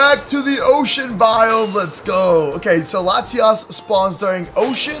going back to the ocean biome. Let's go. Okay, so Latias spawns during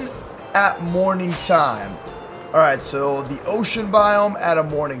ocean at morning time. All right, so the ocean biome at a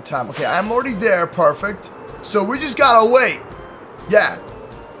morning time. Okay, I'm already there. Perfect. So we just gotta wait. Yeah.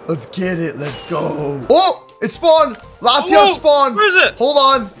 Let's get it. Let's go. Oh, it spawned. Latias spawned. Where is it? Hold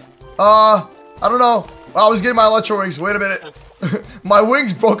on. I don't know. I was getting my electro wings. Wait a minute. My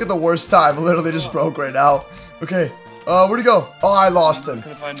wings broke at the worst time. Literally just broke right now. Okay. Where'd he go? Oh, I lost him.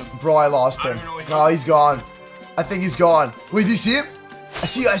 Bro, I lost him. Oh, he's gone. I think he's gone. Wait, do you see him? I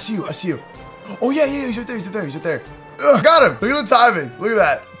see you. Oh, yeah. He's right there. Ugh, got him. Look at the timing. Look at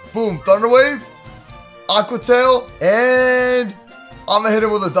that. Boom. Thunder Wave. Aqua Tail. And I'm gonna hit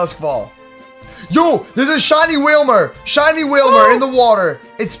him with a Dusk Ball. Yo, there's a shiny Whalmer. In the water.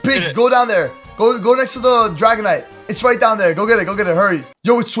 It's pink. Go down there. Go next to the Dragonite. It's right down there. Go get it. Hurry.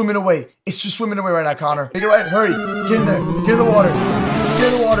 Yo, it's swimming away. It's just swimming away right now, Connor. Take it right. Hurry. Get in there. Get in the water.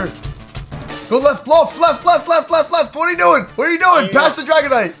 Go left. What are you doing? Pass the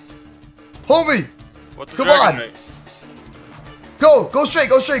Dragonite. Homie. What's the Come Dragonite? on. Go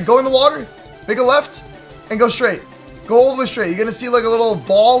straight. Go in the water. Make a left and go straight. Go all the way straight. You're going to see like a little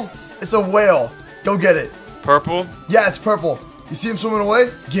ball. It's a whale. Go get it. Purple? Yeah, it's purple. You see him swimming away?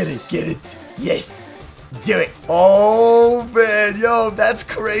 Get it. Yes. Do it. Oh, man. Yo, that's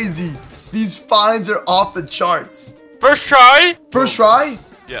crazy. These finds are off the charts. First try? First try?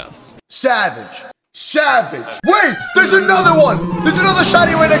 Yes. Savage. Wait, there's another one. There's another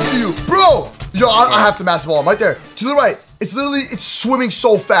shiny right next to you. Bro. Yo, I have to master ball him right there. To the right. It's swimming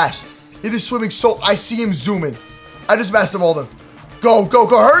so fast. It is swimming so... I see him zooming. I just master balled him. Go.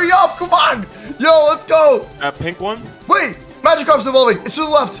 Hurry up. Come on. Yo, let's go. That pink one? Wait. Magikarp's evolving. It's to the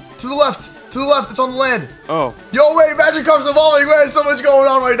left. It's on the land. Oh. Yo, wait. Magikarp's evolving. There's so much going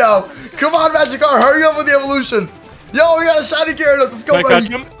on right now. Come on, Magikarp. Hurry up with the evolution. Yo, we got a shiny Gyarados. Let's go, buddy. Can I catch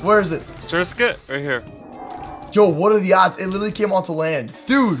him? Where is it? Surskit? Right here. Yo, what are the odds? It literally came onto land.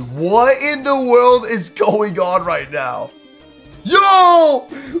 Dude, what in the world is going on right now? Yo!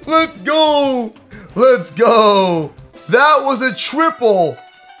 Let's go! That was a triple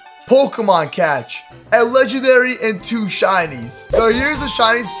Pokemon catch. A legendary and 2 shinies. So here's a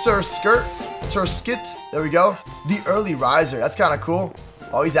shiny Surskit. There we go. The early riser. That's kind of cool.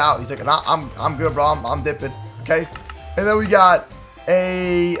 Oh, he's out. He's like, nah, I'm good, bro. I'm dipping. Okay. And then we got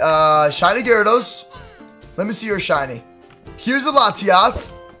a shiny Gyarados. Let me see your shiny. Here's a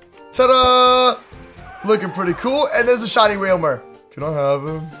Latias. Ta-da! Looking pretty cool. And there's a shiny Whalmer. Can I have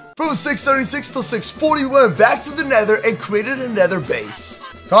him? From 636 till 640, we went back to the Nether and created a Nether base.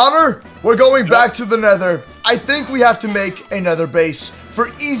 Connor, we're going back to the Nether. I think we have to make a Nether base for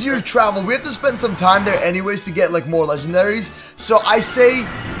easier travel. We have to spend some time there anyways to get like more legendaries. So I say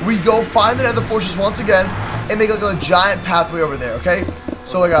we go find the Nether Fortress once again and make like a giant pathway over there, okay?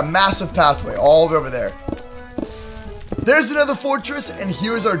 So like a massive pathway all over there. There's another fortress, and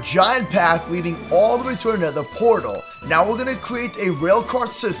here's our giant path leading all the way to our Nether portal. Now we're gonna create a rail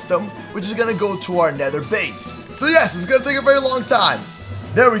cart system, which is gonna go to our Nether base. So yes, it's gonna take a very long time.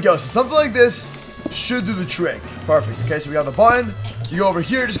 There we go. So something like this should do the trick. Perfect. Okay, so we got the button. You go over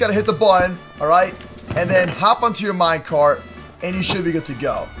here, just gotta hit the button, all right? And then hop onto your minecart, and you should be good to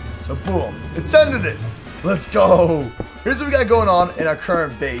go. So boom, it's sending it. Let's go. Here's what we got going on in our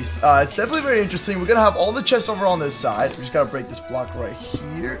current base. It's definitely very interesting. We're gonna have all the chests over on this side. We just gotta break this block right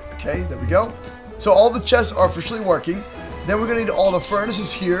here. Okay, there we go. So all the chests are officially working. Then we're gonna need all the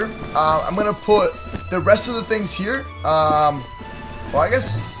furnaces here. I'm gonna put the rest of the things here. Well, I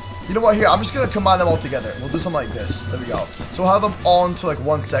guess, you know what, here, I'm just gonna combine them all together. We'll do something like this. There we go. So we'll have them all into like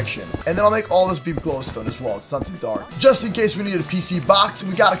one section. And then I'll make all this be glowstone as well. It's not too dark. Just in case we need a PC box,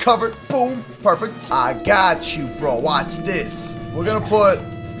 we got it covered. Boom. Perfect. I got you, bro. Watch this. We're gonna put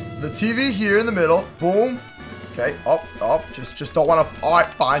the TV here in the middle. Boom. Okay. Up. Just don't want to. All right,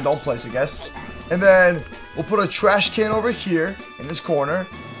 fine. Don't place, I guess. And then we'll put a trash can over here in this corner.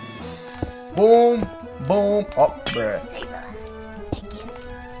 Boom. Boom. Up. There.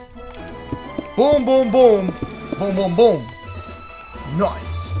 Boom, boom, boom. Boom, boom, boom.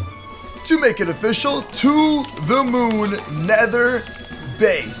 Nice. To make it official, to the moon Nether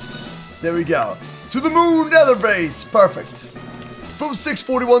base. There we go. To the moon Nether base. Perfect. From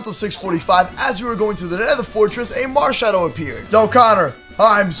 641 to 645, as we were going to the Nether fortress, a Marshadow appeared. Yo, Connor,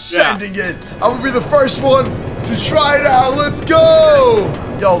 I'm sending it. I will be the first one to try it out. Let's go.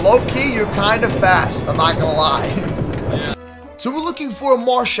 Yo, low-key, you're kind of fast. I'm not gonna lie. So we're looking for a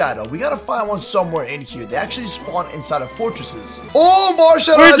Marshadow. We gotta find one somewhere in here. They actually spawn inside of fortresses. Oh,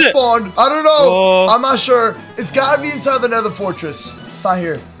 Marshadow has spawned. I don't know. I'm not sure. It's gotta be inside of the Nether fortress. It's not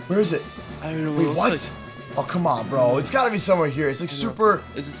here. Where is it? I don't know. Wait, what? Like... Oh, come on, bro. It's gotta be somewhere here. It's like super...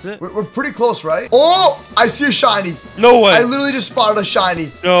 Is this it? We're pretty close, right? Oh, I see a shiny. No way. I literally just spotted a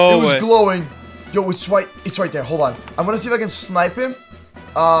shiny. No way. It was glowing. Yo, it's right there. Hold on. I'm gonna see if I can snipe him.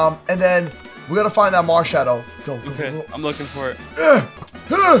 And then we gotta find that Marshadow. Go. Go. I'm looking for it.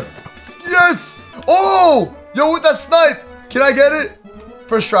 Yes! Oh! Yo, with that snipe! Can I get it?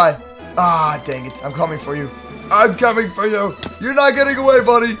 First try. Ah, dang it. I'm coming for you. I'm coming for you. You're not getting away,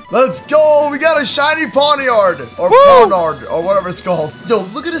 buddy. Let's go. We got a shiny Pawniard. Or Pawnard. Or whatever it's called. Yo,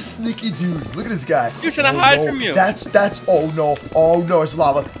 look at this sneaky dude. Look at this guy. You're trying to hide from you. That's, oh no. Oh no, it's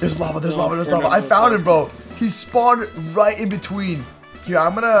lava. There's lava. I found him, bro. He spawned right in between. Here,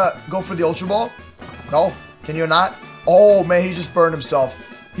 I'm gonna go for the Ultra Ball. No, can you not? Oh man, he just burned himself.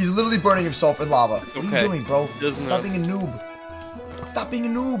 He's literally burning himself in lava. What are you doing, bro? Stop being a noob. Stop being a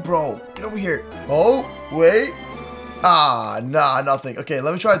noob, bro. Get over here. Oh, wait. Ah, nah, nothing. Okay,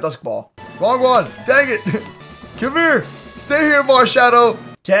 let me try a Dusk Ball. Wrong one. Dang it. Come here. Stay here, Marshadow.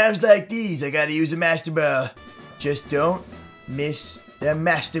 Times like these, I gotta use a Master Ball. Just don't miss the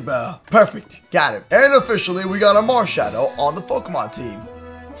Master Ball. Perfect. Got him. And officially, we got a Marshadow on the Pokemon team.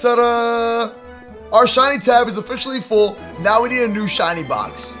 Ta-da! Our shiny tab is officially full. Now we need a new shiny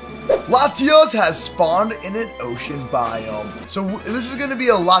box. Latios has spawned in an ocean biome. So this is gonna be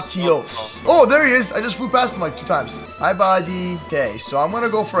a Latios. Oh, there he is. I just flew past him like 2 times. Hi, buddy. Okay, so I'm gonna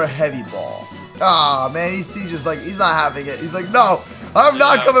go for a heavy ball. Ah, man, he's just like, he's not having it. He's like, no, I'm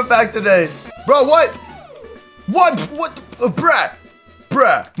not coming back today. Bro, what? What?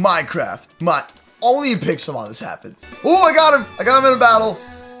 Bruh, Minecraft. Only in Pixelmon this happens. Oh, I got him. I got him in a battle.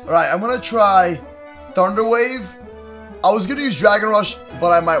 All right, I'm gonna try Thunder Wave. I was gonna use Dragon Rush,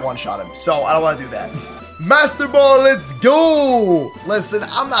 but I might one-shot him, so I don't want to do that. Master Ball, let's go! Listen,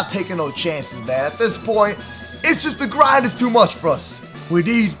 I'm not taking no chances, man. At this point, it's just the grind is too much for us. We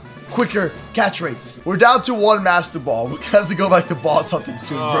need quicker catch rates. We're down to 1 Master Ball. We're gonna have to go back to boss hunting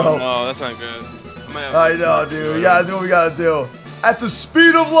soon, bro. No, that's not good. I know, dude. We gotta do what we gotta do. At the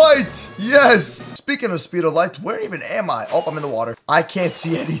speed of light! Yes! Speaking of speed of light, where even am I? Oh, I'm in the water. I can't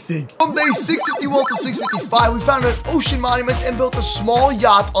see anything. From day 651 to 655, we found an ocean monument and built a small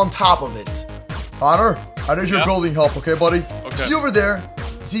yacht on top of it. Connor, I need your building help, okay, buddy? Okay. See over there?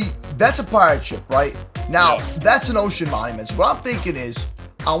 See, that's a pirate ship, right? Now, that's an ocean monument. So what I'm thinking is,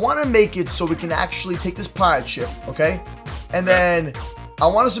 I want to make it so we can actually take this pirate ship, okay? And then I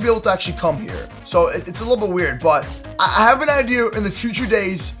want us to be able to actually come here. So it's a little bit weird, but I have an idea in the future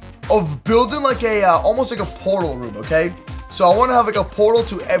days of building like a, almost like a portal room, okay? So I want to have like a portal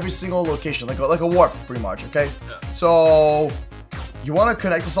to every single location, like a warp, pretty much, okay? Yeah. So, you want to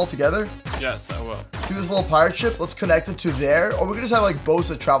connect this all together? Yes, I will. See this little pirate ship? Let's connect it to there, or we can just have like boats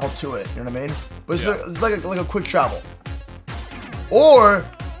that travel to it, you know what I mean? But it's like a quick travel. Or,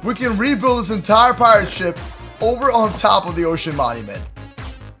 we can rebuild this entire pirate ship over on top of the ocean monument.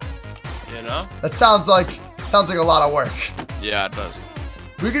 You know? That sounds like a lot of work. Yeah, it does.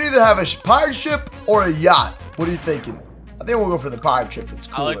 We can either have a pirate ship or a yacht. What are you thinking? I think we'll go for the pirate ship. It's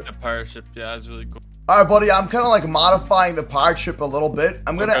cooler. I like the pirate ship. Yeah, it's really cool. All right, buddy. I'm kind of like modifying the pirate ship a little bit.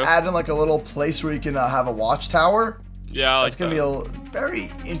 I'm going to add in like a little place where you can have a watchtower. Yeah, I like that. It's going to be very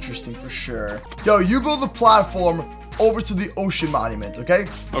interesting for sure. Yo, you build the platform over to the ocean monument, okay?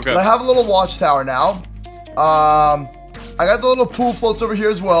 Okay. But I have a little watchtower now. I got the little pool floats over here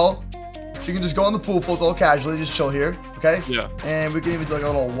as well. So you can just go on the pool floats all casually, just chill here, okay? Yeah. And we can even do like a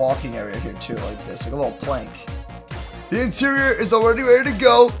little walking area here too, like this, like a little plank. The interior is already ready to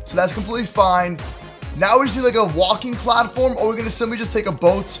go, so that's completely fine. Now we see like a walking platform, or we're gonna simply just take a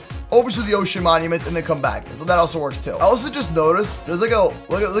boat over to the ocean monument and then come back. So that also works too. I also just noticed there's like a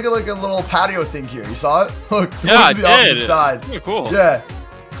look at like a little patio thing here. You saw it? Look, yeah, the opposite side. Yeah, cool. Yeah,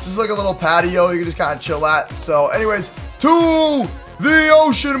 just like a little patio you can just kind of chill at. So, anyways, to the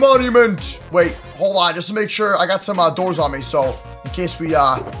ocean monument. Wait, hold on, just to make sure I got some doors on me, so in case we end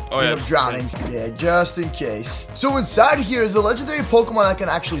up drowning. Yeah, just in case. So inside here is a legendary Pokemon that can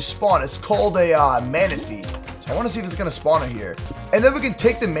actually spawn. It's called a Manaphy. So I want to see if it's gonna spawn in here. And then we can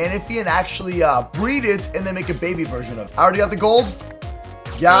take the Manaphy and actually breed it and then make a baby version of it. I already got the gold.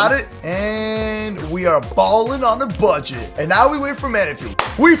 Got it. And we are balling on a budget. And now we wait for Manaphy.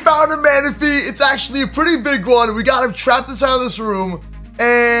 We found a Manaphy. It's actually a pretty big one. We got him trapped inside of this room.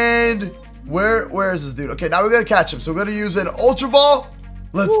 And where is this dude? Okay, now we gotta catch him. So we're gonna use an Ultra Ball.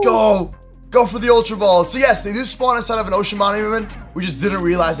 Let's go. Go for the Ultra Ball. So yes, they do spawn inside of an ocean monument. We just didn't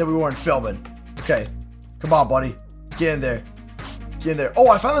realize that we weren't filming. Okay, come on, buddy. Get in there. Get in there. Oh,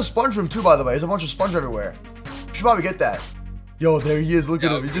 I found the sponge room too, by the way. There's a bunch of sponge everywhere. We should probably get that. Yo, there he is. Look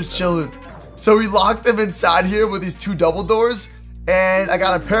at him. He's just chilling. So we locked him inside here with these 2 double doors. And I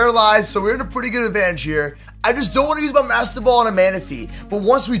got him paralyzed. So we're in a pretty good advantage here. I just don't want to use my Master Ball on a Manaphy. But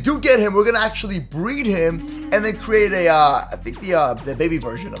once we do get him, we're going to actually breed him. And then create a, I think the baby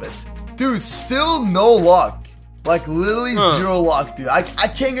version of it. Dude, still no luck. Like, literally 0 luck, dude. I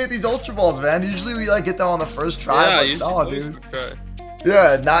can't get these Ultra Balls, man. Usually we, like, get them on the first try. Yeah, but no, dude.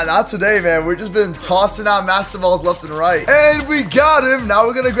 Yeah, not today, man. We've just been tossing out Master Balls left and right. And we got him. Now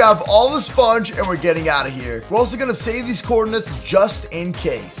we're going to grab all the sponge and we're getting out of here. We're also going to save these coordinates just in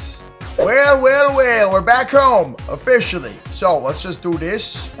case. Well, we're back home officially. So let's just do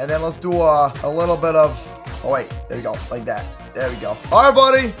this. And then let's do a little bit of, oh wait, there we go. Like that. There we go. All right,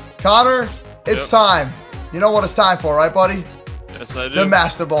 buddy. Connor, it's time. You know what it's time for, right, buddy? Yes, I do. The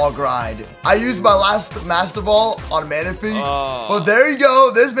Master Ball grind. I used my last Master Ball on Manaphy. But there you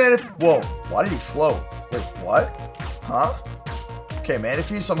go. There's Manaphy. Whoa. Why do you float? Wait, what? Huh? Okay,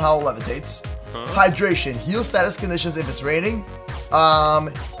 Manaphy somehow levitates. Hydration. Heal status conditions if it's raining.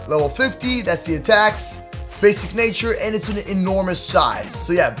 Level 50. That's the attacks. Basic nature. And it's an enormous size.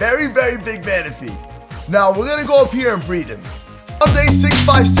 So yeah, very, very big Manaphy. Now, we're going to go up here and breed him. On day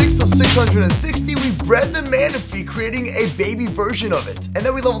 656 to 660, we bred the Manaphy, creating a baby version of it. And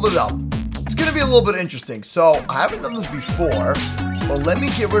then we leveled it up. It's going to be a little bit interesting. So, I haven't done this before, but let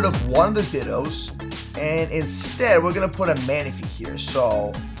me get rid of one of the Dittos. And instead, we're going to put a Manaphy here.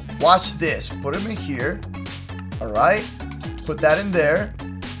 So, watch this. Put him in here. Alright. Put that in there.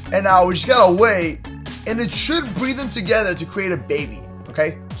 And now we just got to wait. And it should breed them together to create a baby.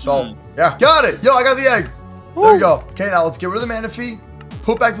 Okay? So, yeah. Got it. Yo, I got the egg. There we go. Okay, now let's get rid of the Manaphy,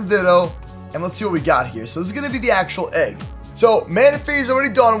 put back the Ditto, and let's see what we got here. So this is going to be the actual egg. So Manaphy is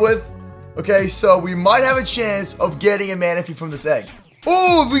already done with. Okay, so we might have a chance of getting a Manaphy from this egg.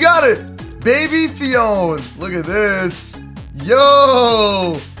 Oh, we got it. Baby Fion. Look at this.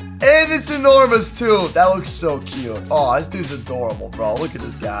 Yo. And it's enormous too. That looks so cute. Oh, this dude's adorable, bro. Look at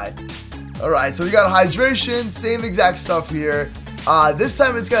this guy. All right, so we got hydration. Same exact stuff here. This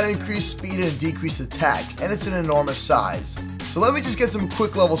time it's got to increase speed and decrease attack, and it's an enormous size. So let me just get some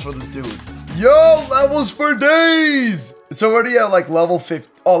quick levels for this dude. Yo, levels for days! It's already at like level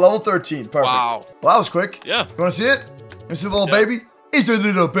 50. Oh, level 13. Perfect. Wow. Well, that was quick. Yeah. You want to see it? You want to see the little baby? It's a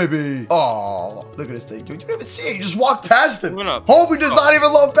little baby. Oh, look at this thing. You didn't even see it. You just walked past him. Homie does not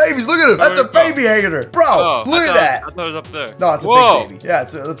even love babies. Look at him. That's a baby hater. Bro, look at that. I thought it was up there. No, it's a big baby. Yeah,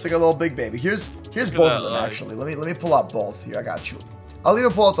 it's like a little big baby. Here's both of them, actually. Let me pull out both. Here, I got you. I'll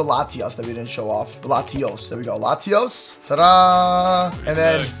even pull out the Latios that we didn't show off. The Latios. There we go. Latios. Ta-da. And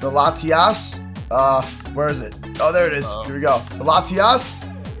then the Latias. Where is it? Oh, there it is. Here we go. So Latias.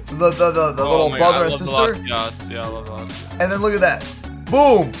 So the little brother and sister. Yeah, I love Latias. And then look at that.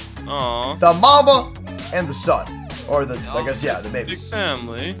 Boom. Aww. The mama and the son. Or the, I guess, yeah, the baby. Big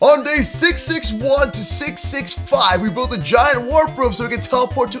family. On day 661 to 665, we built a giant warp room so we can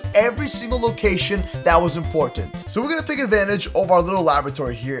teleport to every single location that was important. So we're going to take advantage of our little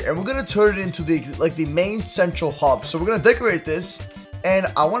laboratory here, and we're going to turn it into the main central hub. So we're going to decorate this, and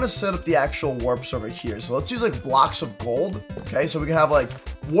I want to set up the actual warps over here. So let's use like blocks of gold. Okay, so we can have like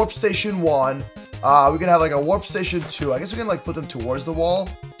warp station 1. We can have like a warp station 2. I guess we can like put them towards the wall.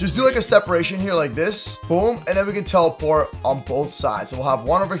 Just do like a separation here like this. Boom. And then we can teleport on both sides. So we'll have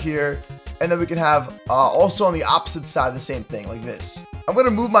one over here. And then we can have also on the opposite side the same thing like this. I'm going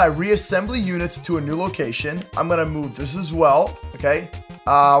to move my reassembly units to a new location. I'm going to move this as well. Okay.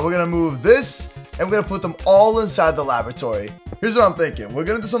 We're going to move this. And we're going to put them all inside the laboratory. Here's what I'm thinking. We're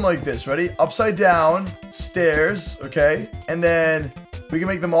going to do something like this. Ready? Upside down. Stairs. Okay. And then we can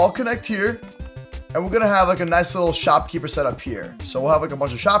make them all connect here. And we're going to have like a nice little shopkeeper set up here. So we'll have like a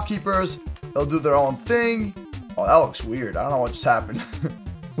bunch of shopkeepers. They'll do their own thing. Oh, that looks weird. I don't know what just happened.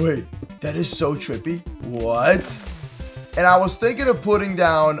 Wait, that is so trippy. What? And I was thinking of putting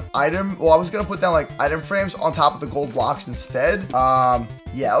down I was going to put down like item frames on top of the gold blocks instead. Yeah,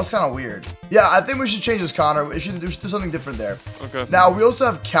 that was kind of weird. Yeah, I think we should change this, Connor. We should do something different there. Okay. Now, we also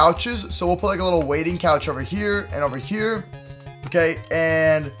have couches. So we'll put like a little waiting couch over here and over here. Okay,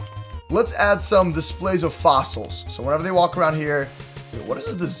 and let's add some displays of fossils. So whenever they walk around here, wait, what is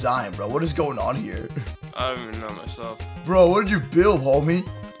this design, bro? What is going on here? I don't even know myself. Bro, what did you build, homie?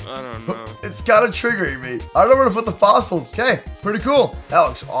 I don't know. It's kind of triggering me. I don't know where to put the fossils. Okay, pretty cool. That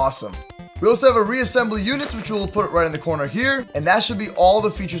looks awesome. We also have a reassembly unit, which we'll put right in the corner here. And that should be all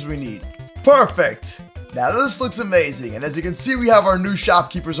the features we need. Perfect. Now this looks amazing. And as you can see, we have our new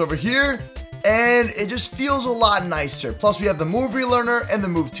shopkeepers over here. And it just feels a lot nicer. Plus, we have the move relearner and the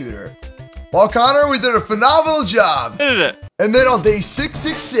move tutor. Well, Connor, we did a phenomenal job. Did it. And then on day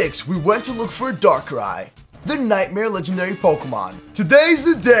 666, we went to look for a Darkrai, the Nightmare legendary Pokemon. Today's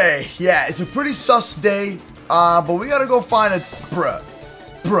the day. Yeah, it's a pretty sus day, but we gotta go find a... Bruh,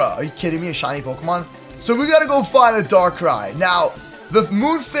 are you kidding me? A shiny Pokemon? So we gotta go find a Darkrai. Now, the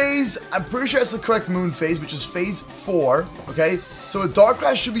moon phase, I'm pretty sure it's the correct moon phase, which is phase 4, okay? So a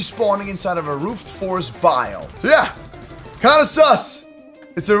Darkrai should be spawning inside of a roofed forest biome. So yeah, kind of sus.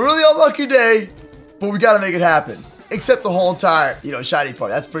 It's a really unlucky day, but we gotta make it happen. Except the whole entire, shiny part.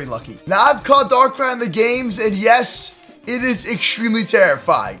 That's pretty lucky. Now, I've caught Darkrai in the games, and yes, it is extremely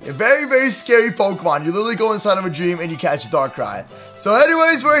terrifying. A very, very scary Pokemon. You literally go inside of a dream and you catch a Darkrai. So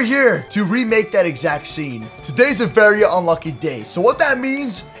anyways, we're here to remake that exact scene. Today's a very unlucky day. So what that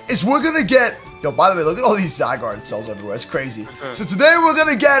means is we're gonna get... Yo, by the way, look at all these Zygarde cells everywhere. It's crazy. So today we're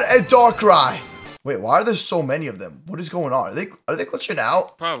gonna get a Darkrai. Wait, why are there so many of them? What is going on? Are they glitching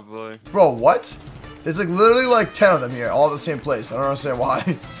out? Probably. Bro, what? There's like literally like 10 of them here, all at the same place. I don't understand why.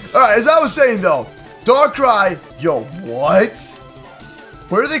 Alright, as I was saying though, Darkrai, yo, what?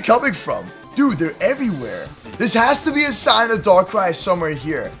 Where are they coming from? Dude, they're everywhere. This has to be a sign of Darkrai somewhere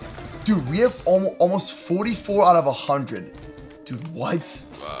here. Dude, we have almost 44 out of 100. Dude, what?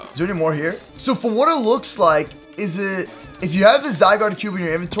 Wow. Is there any more here? So from what it looks like, if you have the Zygarde cube in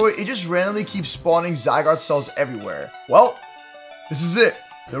your inventory, it just randomly keeps spawning Zygarde cells everywhere. Well, this is it.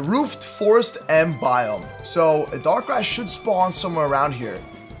 The Roofed Forest M biome. So a Darkrai should spawn somewhere around here.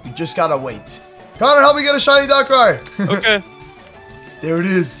 You just gotta wait. Connor, help me get a shiny Darkrai. Okay. There it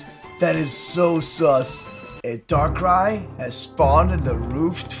is. That is so sus. A Darkrai has spawned in the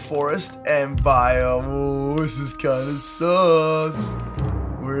Roofed Forest M biome. Oh, this is kind of sus.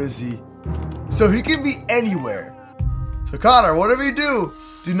 Where is he? So he can be anywhere. So Connor, whatever you do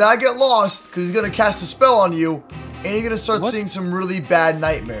not get lost, because he's gonna cast a spell on you, and you're gonna start seeing some really bad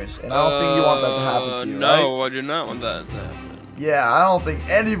nightmares. And I don't think you want that to happen to you, right? No, I do not want that to happen. Yeah, I don't think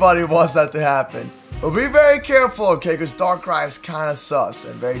anybody wants that to happen. But be very careful, okay? Because Darkrai is kind of sus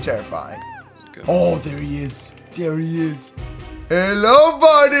and very terrifying. Okay. Oh, there he is. There he is. Hello,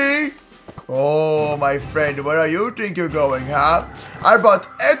 buddy. Oh, my friend, where do you think you're going, huh? I brought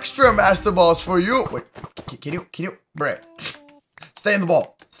extra Master Balls for you. Wait, can you, Brett? Stay in the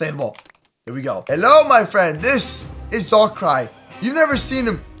ball. Stay in the ball. Here we go. Hello, my friend. This is Darkrai. You've never seen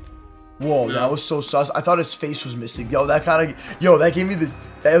him. Whoa, that was so sus. I thought his face was missing. Yo, that literally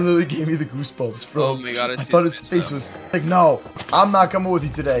gave me the goosebumps, bro. Oh my god, I thought his face was like, no, I'm not coming with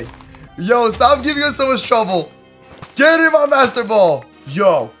you today. Yo, stop giving us so much trouble. Get in my Master Ball.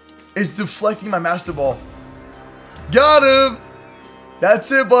 Yo, it's deflecting my Master Ball. Got him.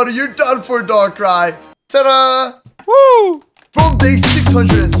 That's it, buddy. You're done for, Darkrai. Ta-da! Woo! From day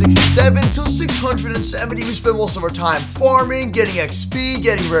 667 till 670, we spent most of our time farming, getting XP,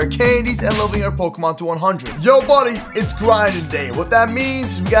 getting rare candies, and leveling our Pokemon to 100. Yo, buddy, it's grinding day. What that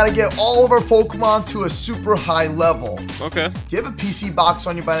means is we gotta get all of our Pokemon to a super high level. Okay. Do you have a PC box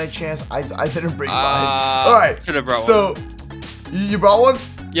on you by any chance? I didn't bring mine. All right. Should have brought one. So, you brought one?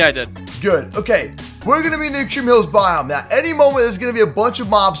 Yeah, I did. Good. Okay. We're going to be in the Extreme Hills biome. Now, any moment, there's going to be a bunch of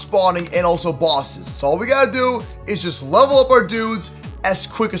mobs spawning and also bosses. So all we got to do is just level up our dudes as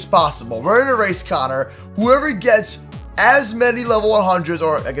quick as possible. We're in a race, Connor. Whoever gets as many level 100s,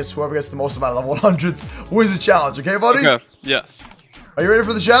 or I guess whoever gets the most amount of level 100s, wins the challenge. Okay, buddy? Okay. Yes. Are you ready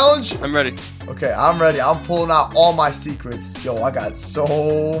for the challenge? I'm ready. Okay, I'm ready. I'm pulling out all my secrets. Yo, I got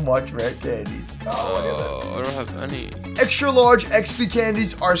so much rare candies. Oh, look at this. I don't have any. Extra large XP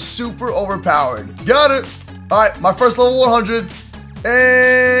candies are super overpowered. Got it. All right, my first level 100.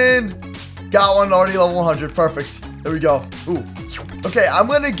 And got one already level 100. Perfect. There we go. Ooh. Okay, I'm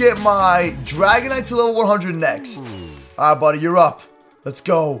going to get my Dragonite to level 100 next. All right, buddy, you're up. Let's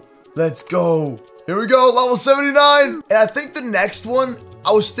go. Let's go. Here we go, level 79. And I think the next one,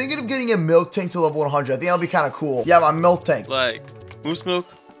 I was thinking of getting a milk tank to level 100. I think that'll be kind of cool. Yeah, my milk tank. Like moose milk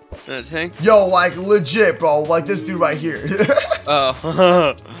in a tank? Yo, like legit, bro. Like this dude right here.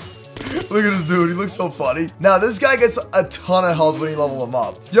 Oh. Look at this dude. He looks so funny. Now, this guy gets a ton of health when you level him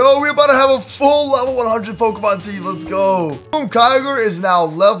up. Yo, we're about to have a full level 100 Pokemon team. Let's go. Boom, Kyogre is now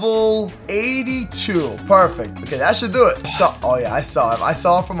level 82. Perfect. Okay, that should do it. Oh, yeah, I saw him. I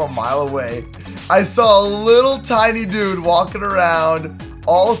saw him from a mile away. I saw a little tiny dude walking around,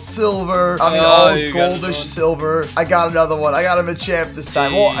 all silver. I mean, all goldish silver. I got another one. I got a Machamp this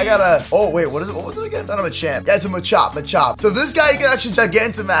time. Well, I got a... Oh, wait, what is it? What was it again? Not a Machamp. Yeah, it's a Machop. So this guy, you can actually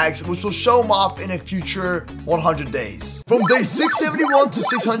Gigantamax, which will show him off in a future 100 days. From day 671 to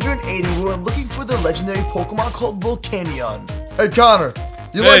 680, we were looking for the legendary Pokemon called Volcanion. Hey, Connor,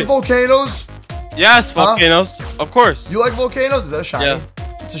 you like volcanoes? Yes, volcanoes. Of course. You like volcanoes? Is that a shiny? Yeah.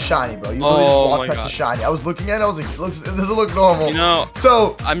 It's a shiny, bro. You literally just walk past a shiny. I was looking at it. I was like, it doesn't look normal. You know,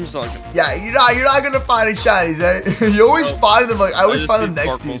 so I'm just like, yeah, you're not gonna find any shinies, eh? You always find them. Like I always find them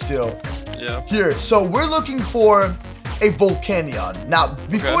next to you too. Yeah. Here, so we're looking for a Volcanion. Now,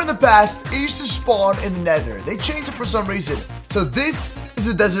 before in the past, it used to spawn in the Nether. They changed it for some reason. So this is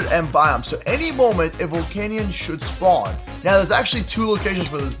the desert end biome. So any moment, a Volcanion should spawn. Now, there's actually 2 locations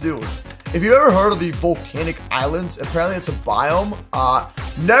for this dude. If you've ever heard of the Volcanic Islands, apparently it's a biome.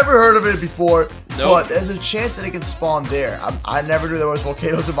 Never heard of it before, but there's a chance that it can spawn there. I never knew there was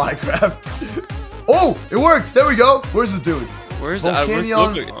volcanoes in Minecraft. Oh, it worked. There we go. Where's this dude? Where's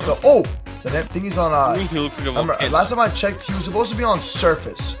Volcanion? So, oh, so that thing is on. He looks like a volcano. Last time I checked, he was supposed to be on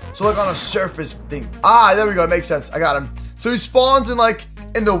surface. So like on a surface thing. Ah, there we go. It makes sense. I got him. So he spawns in like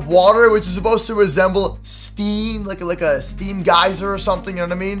in the water, which is supposed to resemble steam, like a steam geyser or something. You know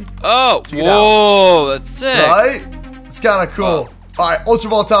what I mean? Oh, whoa, that's sick. Right? It's kind of cool. All right, Ultra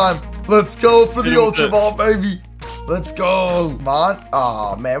Ball time. Let's go for the Ultra Ball, baby. Let's go. Come on.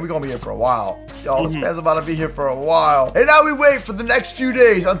 Oh man, we're gonna be here for a while. Yo, this man's about to be here for a while. And now we wait for the next few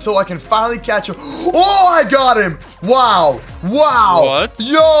days until I can finally catch him. Oh, I got him. Wow. Wow. What?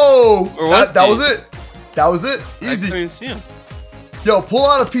 Yo. That was it. That was it. Easy. I couldn't see him. Yo, pull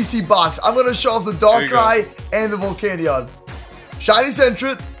out a PC box. I'm going to show off the Darkrai and the Volcanion. Shiny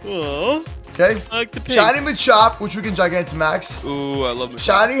Sentret. Oh. Okay. I like the pink. Shiny Machop, which we can Gigantamax. Ooh, I love Machop.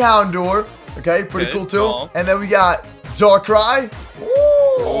 Shiny Houndour. Okay, pretty cool too. Small. And then we got Darkrai.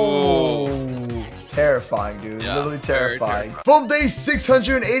 Ooh. Terrifying, dude. Yeah, Literally terrifying. From day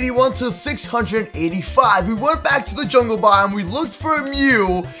 681 to 685, we went back to the jungle biome, we looked for a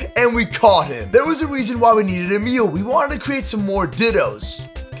Mew, and we caught him. There was a reason why we needed a Mew. We wanted to create some more Dittos.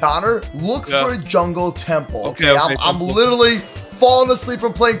 Connor, look for a jungle temple. Okay, I'm literally falling asleep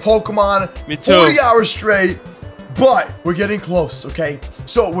from playing Pokemon 40 hours straight, but we're getting close, okay?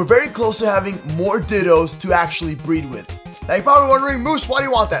 So we're very close to having more Dittos to actually breed with. Now you're probably wondering, Moose, why do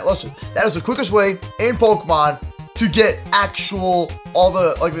you want that? Listen, that is the quickest way in Pokemon to get actual,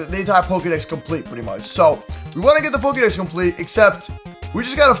 the entire Pokedex complete, pretty much. So, we want to get the Pokedex complete, except we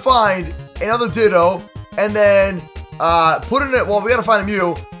just got to find another Ditto, and then put in it, well, we got to find a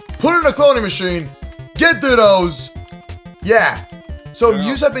Mew, put it in a cloning machine, get Dittos. Yeah. So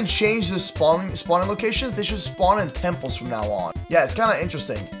Mews have been changed to spawning locations. They should spawn in temples from now on. Yeah, it's kind of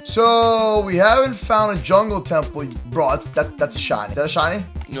interesting. So we haven't found a jungle temple, bro. That's a shiny. Is that a shiny?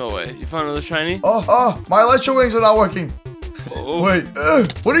 No way. You found another shiny? Oh, my electro wings are not working. Oh. Wait,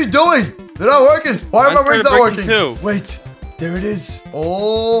 what are you doing? They're not working. Why are my wings not working? Too. Wait, there it is.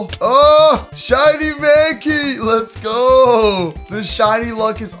 Oh, shiny Mankey. Let's go. The shiny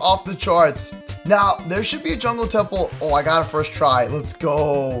luck is off the charts. Now, there should be a jungle temple. Oh, I got it first try. Let's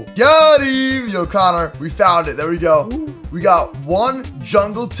go. Got him. Yo, Connor, we found it. There we go. We got one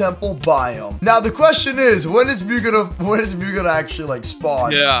jungle temple biome. Now, the question is, when is Mew gonna actually, like,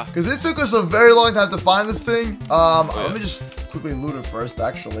 spawn? Yeah. Because it took us a very long time to find this thing. Let me just quickly loot it first,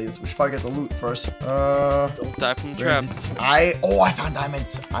 actually. We should probably get the loot first. Don't die from the trap. I found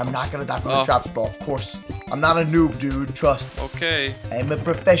diamonds. I'm not gonna die from the traps, bro. Of course. I'm not a noob, dude. Trust. Okay. I'm a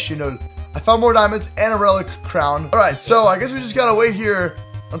professional. I found more diamonds and a relic crown. All right, so I guess we just gotta wait here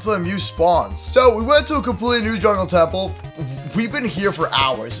until a Mew spawns. So we went to a completely new jungle temple. We've been here for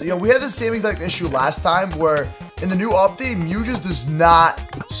hours. You know, we had the same exact issue last time where in the new update, Mew just does not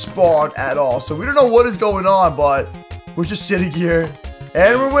spawn at all. So we don't know what is going on, but we're just sitting here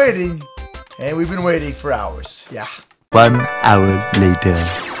and we're waiting. And we've been waiting for hours. Yeah. 1 hour later.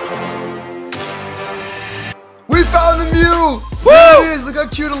 We found the Mew! There it is! Look how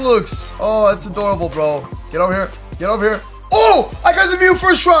cute it looks! Oh, that's adorable, bro. Get over here. Get over here. Oh! I got the Mew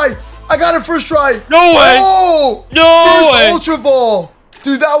first try! I got it first try! No way! Oh! No way! First Ultra Ball!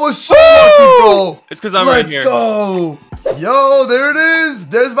 Dude, that was so lucky, bro! It's because I'm right here. Let's go! Yo, there it is!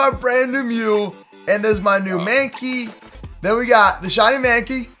 There's my brand new Mew. And there's my new Mankey. Then we got the shiny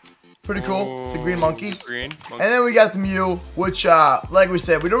Mankey. Pretty cool. It's a green monkey. And then we got the Mew, which, like we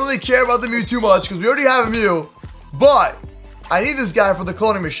said, we don't really care about the Mew too much because we already have a Mew. But I need this guy for the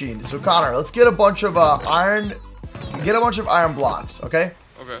cloning machine. So Connor, let's get a bunch of iron blocks, okay?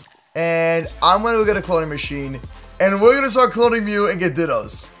 Okay. And I'm gonna go get a cloning machine, and we're gonna start cloning Mew and get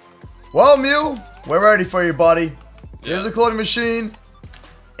Dittos. Well, Mew, we're ready for you, buddy. Here's a cloning machine.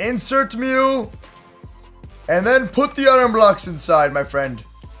 Insert Mew, and then put the iron blocks inside, my friend.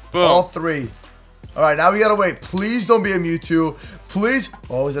 Boom. All 3. All right, now we gotta wait. Please don't be a Mewtwo. Please.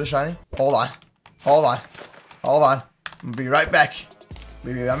 Oh, is that a shiny? Hold on. Hold on. Hold on. I'm gonna be right back.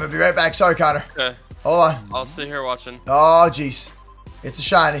 I'm gonna be right back. Sorry, Connor. Okay. Hold on. I'll sit here watching. Oh, jeez. It's a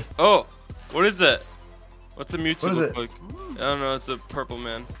shiny. Oh, what is that? What's a Mewtwo What is look it? like? I don't know. It's a purple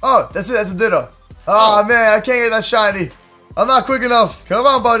man. Oh, that's it. That's a Ditto. Oh, man, I can't get that shiny. I'm not quick enough. Come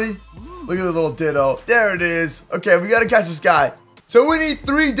on, buddy. Look at the little Ditto. There it is. Okay, we gotta catch this guy. So we need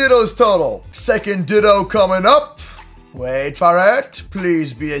 3 Dittos total. Second Ditto coming up. Wait for it.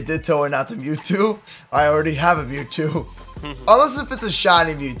 Please be a Ditto and not a Mewtwo. I already have a Mewtwo. Unless if it's a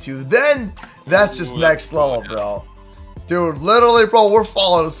shiny Mewtwo, then that's just next level, bro. Dude, literally, bro, we're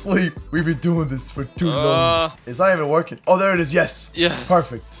falling asleep. We've been doing this for too long. It's not even working. Oh, there it is. Yes. Yes.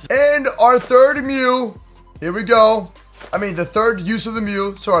 Perfect. And our third Mew. Here we go. I mean, the third use of the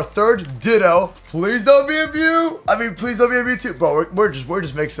Mew. So our third Ditto. Please don't be a Mew. I mean, please don't be a Mewtwo. Bro, we're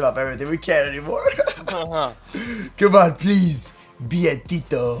just mixing up everything. We can't anymore. Come on, please. Be a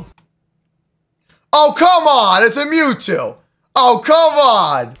Ditto. Oh, come on. It's a Mewtwo. Oh, come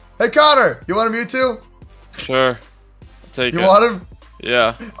on. Hey, Connor, you want a Mewtwo? Sure. Take you it. want him?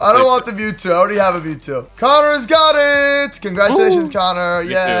 Yeah. I don't want the Mewtwo. I already have a Mewtwo. Connor's got it. Congratulations, Ooh. Connor.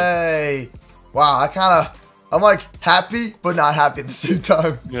 Yay. Wow, I'm like happy, but not happy at the same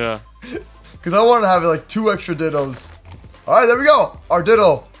time. Yeah. Because I want to have like 2 extra Dittos. All right, there we go. Our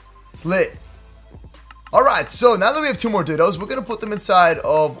Ditto. It's lit. All right, so now that we have 2 more Dittos, we're going to put them inside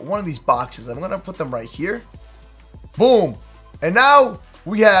of one of these boxes. I'm going to put them right here. Boom. And now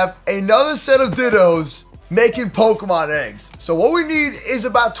we have another set of Dittos making Pokemon eggs. So what we need is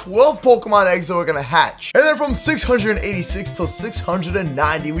about 12 Pokemon eggs that we're gonna hatch. And then from 686 till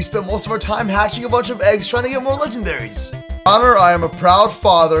 690, we spent most of our time hatching a bunch of eggs trying to get more legendaries. Connor, I am a proud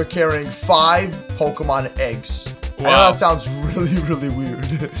father carrying 5 Pokemon eggs. Wow. I know that sounds really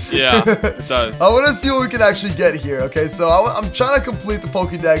weird. Yeah, it does. I want to see what we can actually get here, okay? So I'm trying to complete the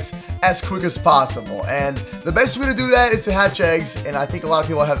Pokédex as quick as possible. And the best way to do that is to hatch eggs. And I think a lot of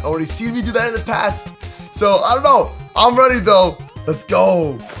people have already seen me do that in the past. So, I don't know. I'm ready, though. Let's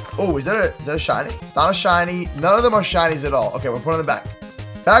go. Oh, is that a shiny? It's not a shiny. None of them are shinies at all. Okay, we're putting them back.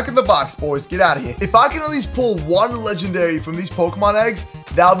 Back in the box, boys. Get out of here. If I can at least pull 1 legendary from these Pokemon eggs,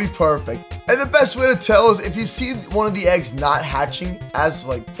 that'll be perfect. And the best way to tell is if you see one of the eggs not hatching as,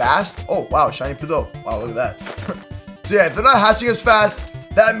 like, fast. Oh, wow. Shiny Pluto. Wow, look at that. So, yeah, if they're not hatching as fast,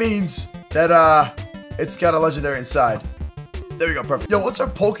 that means that, it's got a legendary inside. There we go, perfect. Yo, what's our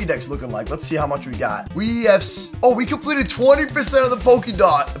Pokédex looking like? Let's see how much we got. We have, we completed 20% of the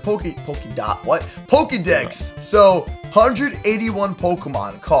Pokédex. So, 181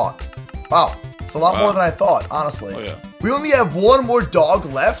 Pokemon caught. Wow, it's a lot more than I thought, honestly. Oh, yeah. We only have 1 more dog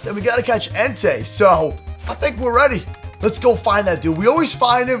left, and we gotta catch Entei. So, I think we're ready. Let's go find that dude. We always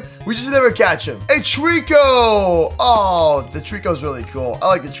find him, we just never catch him. A Trico! Oh, the Trico's really cool. I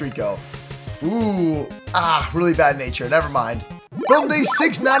like the Trico. Ooh, really bad nature. Never mind. From day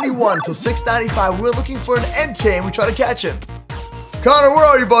 691 till 695, we're looking for an Entei and we try to catch him. Connor, where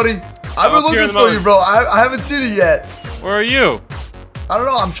are you, buddy? I've been looking for you, bro. I haven't seen you yet. Where are you? I don't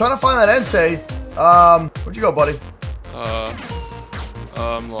know. I'm trying to find that Entei. Where'd you go, buddy?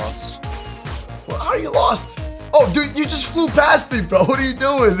 I'm lost. Well, how are you lost? Oh, dude, you just flew past me, bro. What are you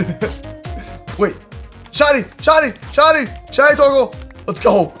doing? Wait. Shiny Torkoal. Let's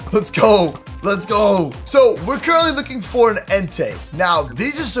go. Let's go. So, we're currently looking for an Entei. Now,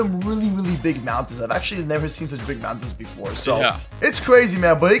 these are some really big mountains. I've actually never seen such big mountains before. So, yeah. It's crazy,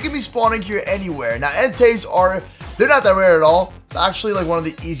 man. But they can be spawning here anywhere. Now, Enteis they're not that rare at all. It's actually like one of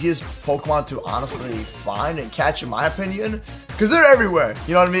the easiest Pokemon to honestly find and catch, in my opinion. Because they're everywhere.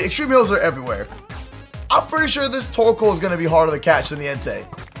 You know what I mean? Extreme Hills are everywhere. I'm pretty sure this Torkoal is going to be harder to catch than the Entei.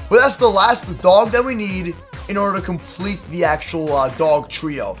 But that's the last dog that we need in order to complete the actual dog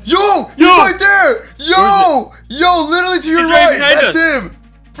trio. Yo! He's right there! Yo, literally to your right. That's him.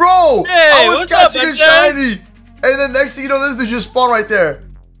 Bro, hey, I was catching a shiny. And then next thing you know, this dude just spawned right there.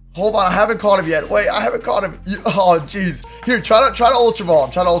 Hold on, I haven't caught him yet. Wait, I haven't caught him. Oh, jeez. Here, try to Ultra Ball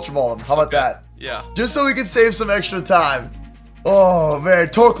him. Try to Ultra Ball him. How about that? Yeah. Just so we can save some extra time. Oh, man.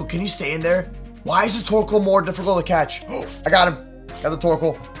 Torkoal, can you stay in there? Why is the Torkoal more difficult to catch? I got him. Got the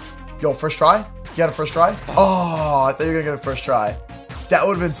Torkoal. Yo, first try? You got a first try? Oh, I thought you were gonna get a first try. That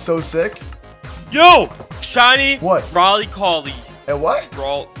would have been so sick. Yo! Shiny what? Roly-Poly. And what?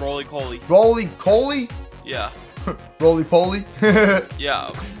 Roly-Poly. Roly-Poly? Yeah. Roly-Poly?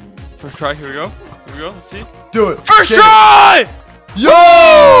 Yeah. First try, here we go. Let's see. Do it. First try!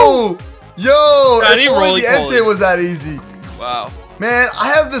 Yo! Yo! Shiny if only the Roly-Poly. Entei was that easy. Wow. Man, I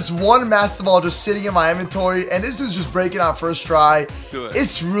have this one Master Ball just sitting in my inventory, and this dude's just breaking out first try. Do it.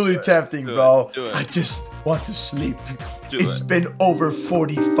 It's really tempting, bro. Do it. I just want to sleep. It's been over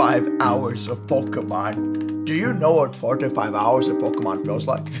 45 hours of Pokemon. Do you know what 45 hours of Pokemon feels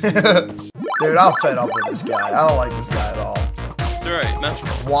like? Dude, I'm fed up with this guy. I don't like this guy at all. Is You're right. Master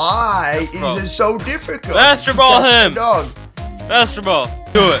Ball. Why is it so difficult? Master Ball him. Dog. Master Ball.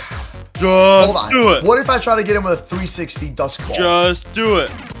 Do it. Hold on. Do it. What if I try to get him with a 360 Dusk Ball? Just do it.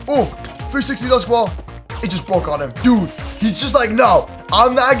 Oh, 360 Dusk Ball. It just broke on him. Dude, he's just like, no,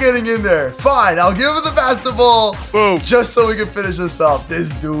 I'm not getting in there. Fine, I'll give him the Master Ball. Boom. Just so we can finish this up.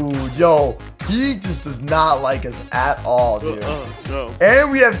 This dude, yo, he just does not like us at all, dude. No.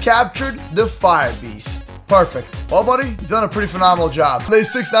 And we have captured the Fire Beast. Perfect. Well, buddy, you've done a pretty phenomenal job. Day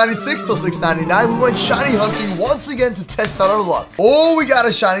 696 till 699, we went shiny hunting once again to test out our luck. Oh, we got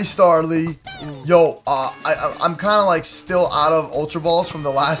a shiny Starly. Yo, I'm kind of like still out of Ultra Balls from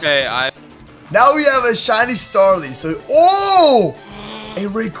the last. Okay, Now we have a shiny Starly. So, oh, a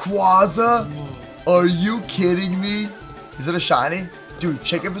Rayquaza. Are you kidding me? Is it a shiny? Dude,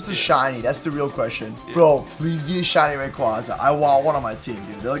 check if it's a shiny. That's the real question. Yeah. Bro, please be a shiny Rayquaza. I want one on my team,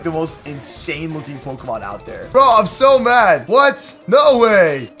 dude. They're like the most insane looking Pokemon out there. Bro, I'm so mad. What? No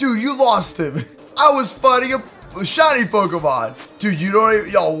way. Dude, you lost him. I was fighting a shiny Pokemon. Dude, you don't even...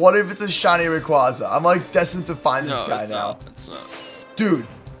 Yo, what if it's a shiny Rayquaza? I'm like destined to find this guy now. It's not. Dude,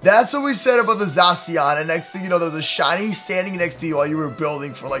 that's what we said about the Zacian. And next thing you know, there was a shiny standing next to you while you were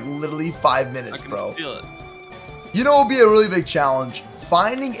building for like literally 5 minutes, bro. I can feel it. You know what would be a really big challenge?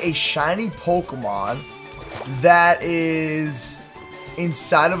 Finding a shiny Pokemon that is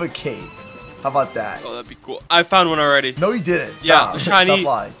inside of a cave. How about that? Oh, that'd be cool. I found one already. No, you didn't. Stop. Yeah, shiny.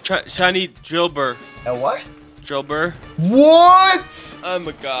 Stop shiny Jilbur. A what? Jilbur. What? Oh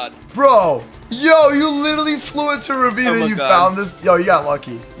my god. Bro, yo, you literally flew into Ravina and you found this. Yo, you got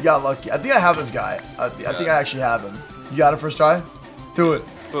lucky. You got lucky. I think I have this guy. I think I actually have him. You got it first try? Do it.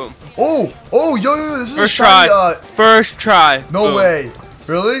 Boom. Oh, yo, this is first a shiny, try. First try. No Boom. way.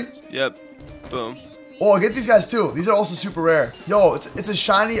 Really? Yep. Boom. Oh, get these guys too. These are also super rare. Yo, it's a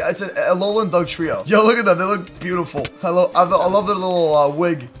shiny, it's a Alolan Dug Trio. Yo, look at them. They look beautiful. I love their little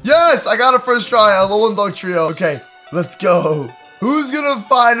wig. Yes, I got a first try. Alolan Dug Trio. Okay, let's go. Who's gonna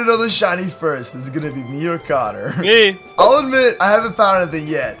find another shiny first? Is it gonna be me or Connor? Me. I'll admit, I haven't found anything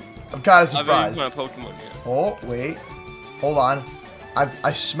yet. I'm kind of surprised. I haven't used my Pokemon yet. Oh, wait. Hold on.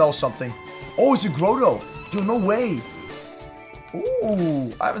 I smell something. Oh, it's a Grotto. Yo, no way.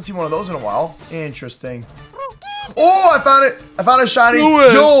 Ooh, I haven't seen one of those in a while. Interesting. Oh, I found it. I found a shiny.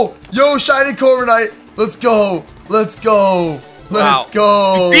 Yo, shiny Corviknight. Let's go. Let's go. Let's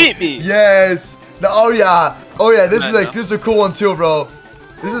go. You beat me. Yes. No, oh yeah. This is a cool one too, bro.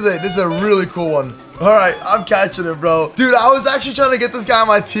 This is a really cool one. All right, I'm catching it, bro. Dude, I was actually trying to get this guy on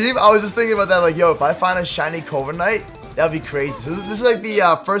my team. I was just thinking about that, like, yo, if I find a shiny Corviknight, that'd be crazy. This is like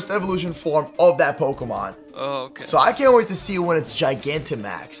the first evolution form of that Pokemon. Oh, okay. So I can't wait to see when it's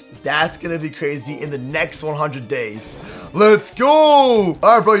Gigantamax. That's gonna be crazy in the next 100 days. Let's go!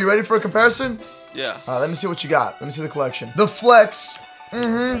 All right, bro, you ready for a comparison? Yeah. All right, let me see what you got. Let me see the collection. The Flex.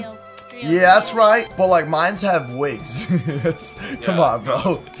 Yeah, that's right. But like, mines have wigs. Come on,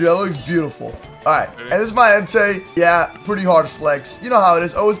 bro. Dude, that looks beautiful. All right, and this is my Entei. Yeah, pretty hard flex. You know how it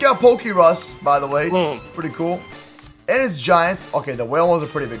is. Oh, it's got Pokerus, by the way. Boom. Pretty cool. And it's giant. Okay, the whale one's a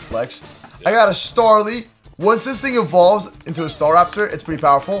pretty big flex. I got a Starly. Once this thing evolves into a Staraptor, it's pretty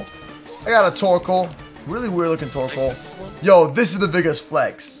powerful. I got a Torkoal. Really weird looking Torkoal. Yo, this is the biggest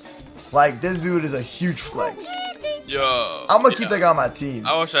flex. Like, this dude is a huge flex. Yo. I'm gonna keep that guy on my team.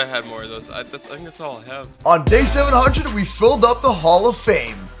 I wish I had more of those. I think that's all I have. On day 700, we filled up the Hall of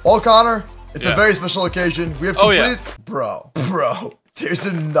Fame. Well, Connor, it's a very special occasion. We have completed... Bro. There's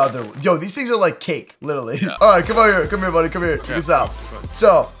another one. Yo, these things are like cake, literally. Yeah. All right, come over here. Come here, buddy. Come here. Check this out.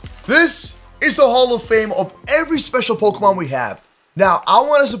 So, this is the Hall of Fame of every special Pokemon we have. Now, I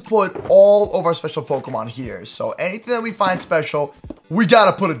want us to put all of our special Pokemon here. So, anything that we find special, we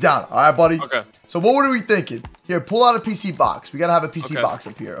gotta put it down. All right, buddy? Okay. So, what are we thinking? Here, pull out a PC box. We gotta have a PC box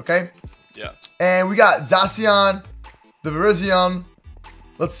up here, okay? Yeah. And we got Zacian, the Virizion.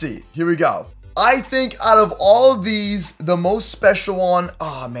 Let's see. Here we go. I think out of all of these, the most special one,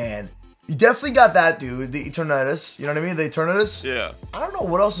 oh man, you definitely got that dude, the Eternatus. You know what I mean? The Eternatus. Yeah. I don't know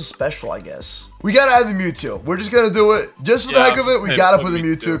what else is special, I guess. We gotta add the Mewtwo. We're just gonna do it. Just for the heck of it, we gotta put the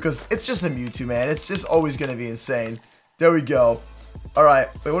Mewtwo because it's just a Mewtwo, man. It's just always gonna be insane. There we go. All right.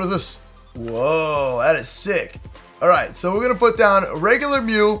 Wait, what is this? Whoa, that is sick. All right, so we're gonna put down regular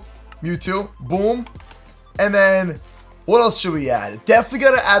Mewtwo, boom, and then what else should we add? Definitely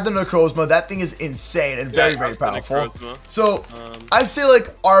gotta add the Necrozma. That thing is insane and very powerful. So I say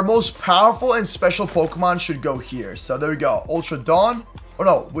like our most powerful and special Pokemon should go here. So there we go, Ultra Dawn. Oh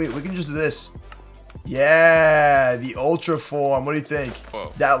no, wait, we can just do this. Yeah, the Ultra form. What do you think?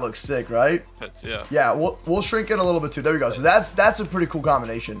 Whoa. That looks sick, right? Yeah, we'll shrink it a little bit too. There we go. So that's a pretty cool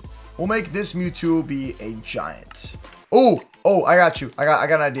combination. We'll make this Mewtwo be a giant. Oh, Oh, I got you. I got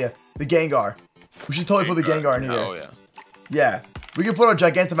an idea. The Gengar. We should totally put the Gengar in here. Oh, yeah. Yeah. We can put our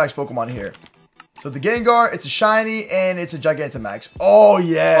Gigantamax Pokemon here. So the Gengar, it's a shiny, and it's a Gigantamax. Oh,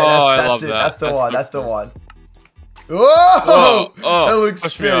 yeah. That's it. That's the one. That's the one. Whoa! That looks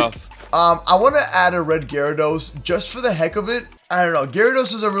sick. I want to add a red Gyarados just for the heck of it. I don't know.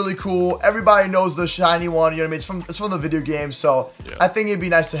 Gyarados are really cool. Everybody knows the shiny one. You know what I mean? It's from the video game, so I think it'd be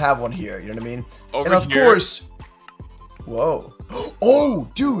nice to have one here. You know what I mean? And of course... Whoa. Oh,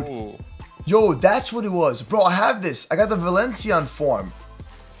 dude. Ooh. Yo, that's what it was. Bro, I have this. I got the Valencian form.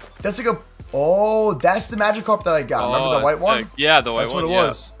 That's like a... Oh, that's the Magikarp that I got. Remember the white one? Yeah, the white one.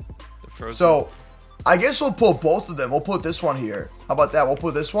 That's what it was. So, I guess we'll put both of them. We'll put this one here. How about that? We'll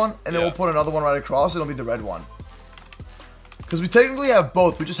put this one, and then we'll put another one right across. It'll be the red one. Because we technically have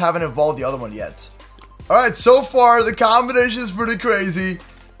both. We just haven't evolved the other one yet. Alright, so far, the combination is pretty crazy.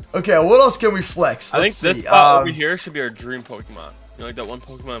 Okay, what else can we flex? I think this spot over here should be our dream Pokemon. You know, like that one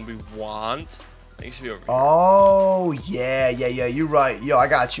Pokemon we want? I think it should be over here. Oh, yeah. You're right. Yo, I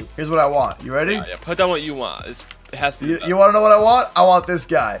got you. Here's what I want. You ready? Yeah. Put down what you want. It has to be. You want to know what I want? I want this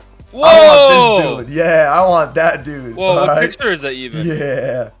guy. Whoa! I want this dude. Yeah, I want that dude. Whoa, what picture is that even?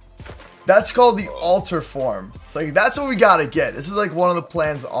 Yeah. That's called the alter form. It's like, that's what we gotta get. This is like one of the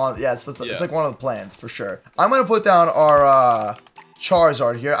plans on... Yeah, it's like one of the plans, for sure. I'm gonna put down our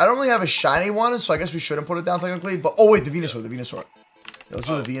Charizard here. I don't really have a shiny one, so I guess we shouldn't put it down technically. But, oh wait, the Venusaur, Yeah, let's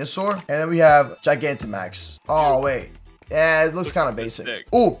do the Venusaur. And then we have Gigantamax. Oh, wait. Yeah, it looks kind of basic.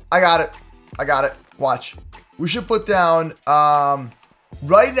 Oh, I got it. Watch. We should put down,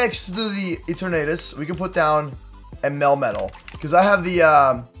 right next to the Eternatus, we can put down a Melmetal. Because I have the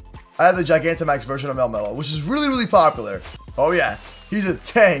Gigantamax version of Melmetal, which is really, really popular. Oh, yeah. He's a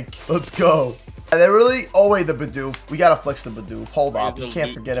tank. Let's go. And then really... Oh, wait, the Bidoof. We gotta flex the Bidoof. Hold up. We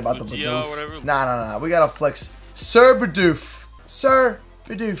can't forget about the Bidoof. Nah. We gotta flex Sir Bidoof. Sir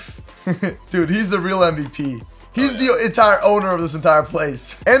Bidoof. Dude, he's the real MVP. He's the entire owner of this entire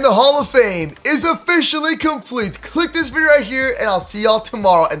place. And the Hall of Fame is officially complete. Click this video right here, and I'll see y'all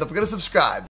tomorrow. And don't forget to subscribe.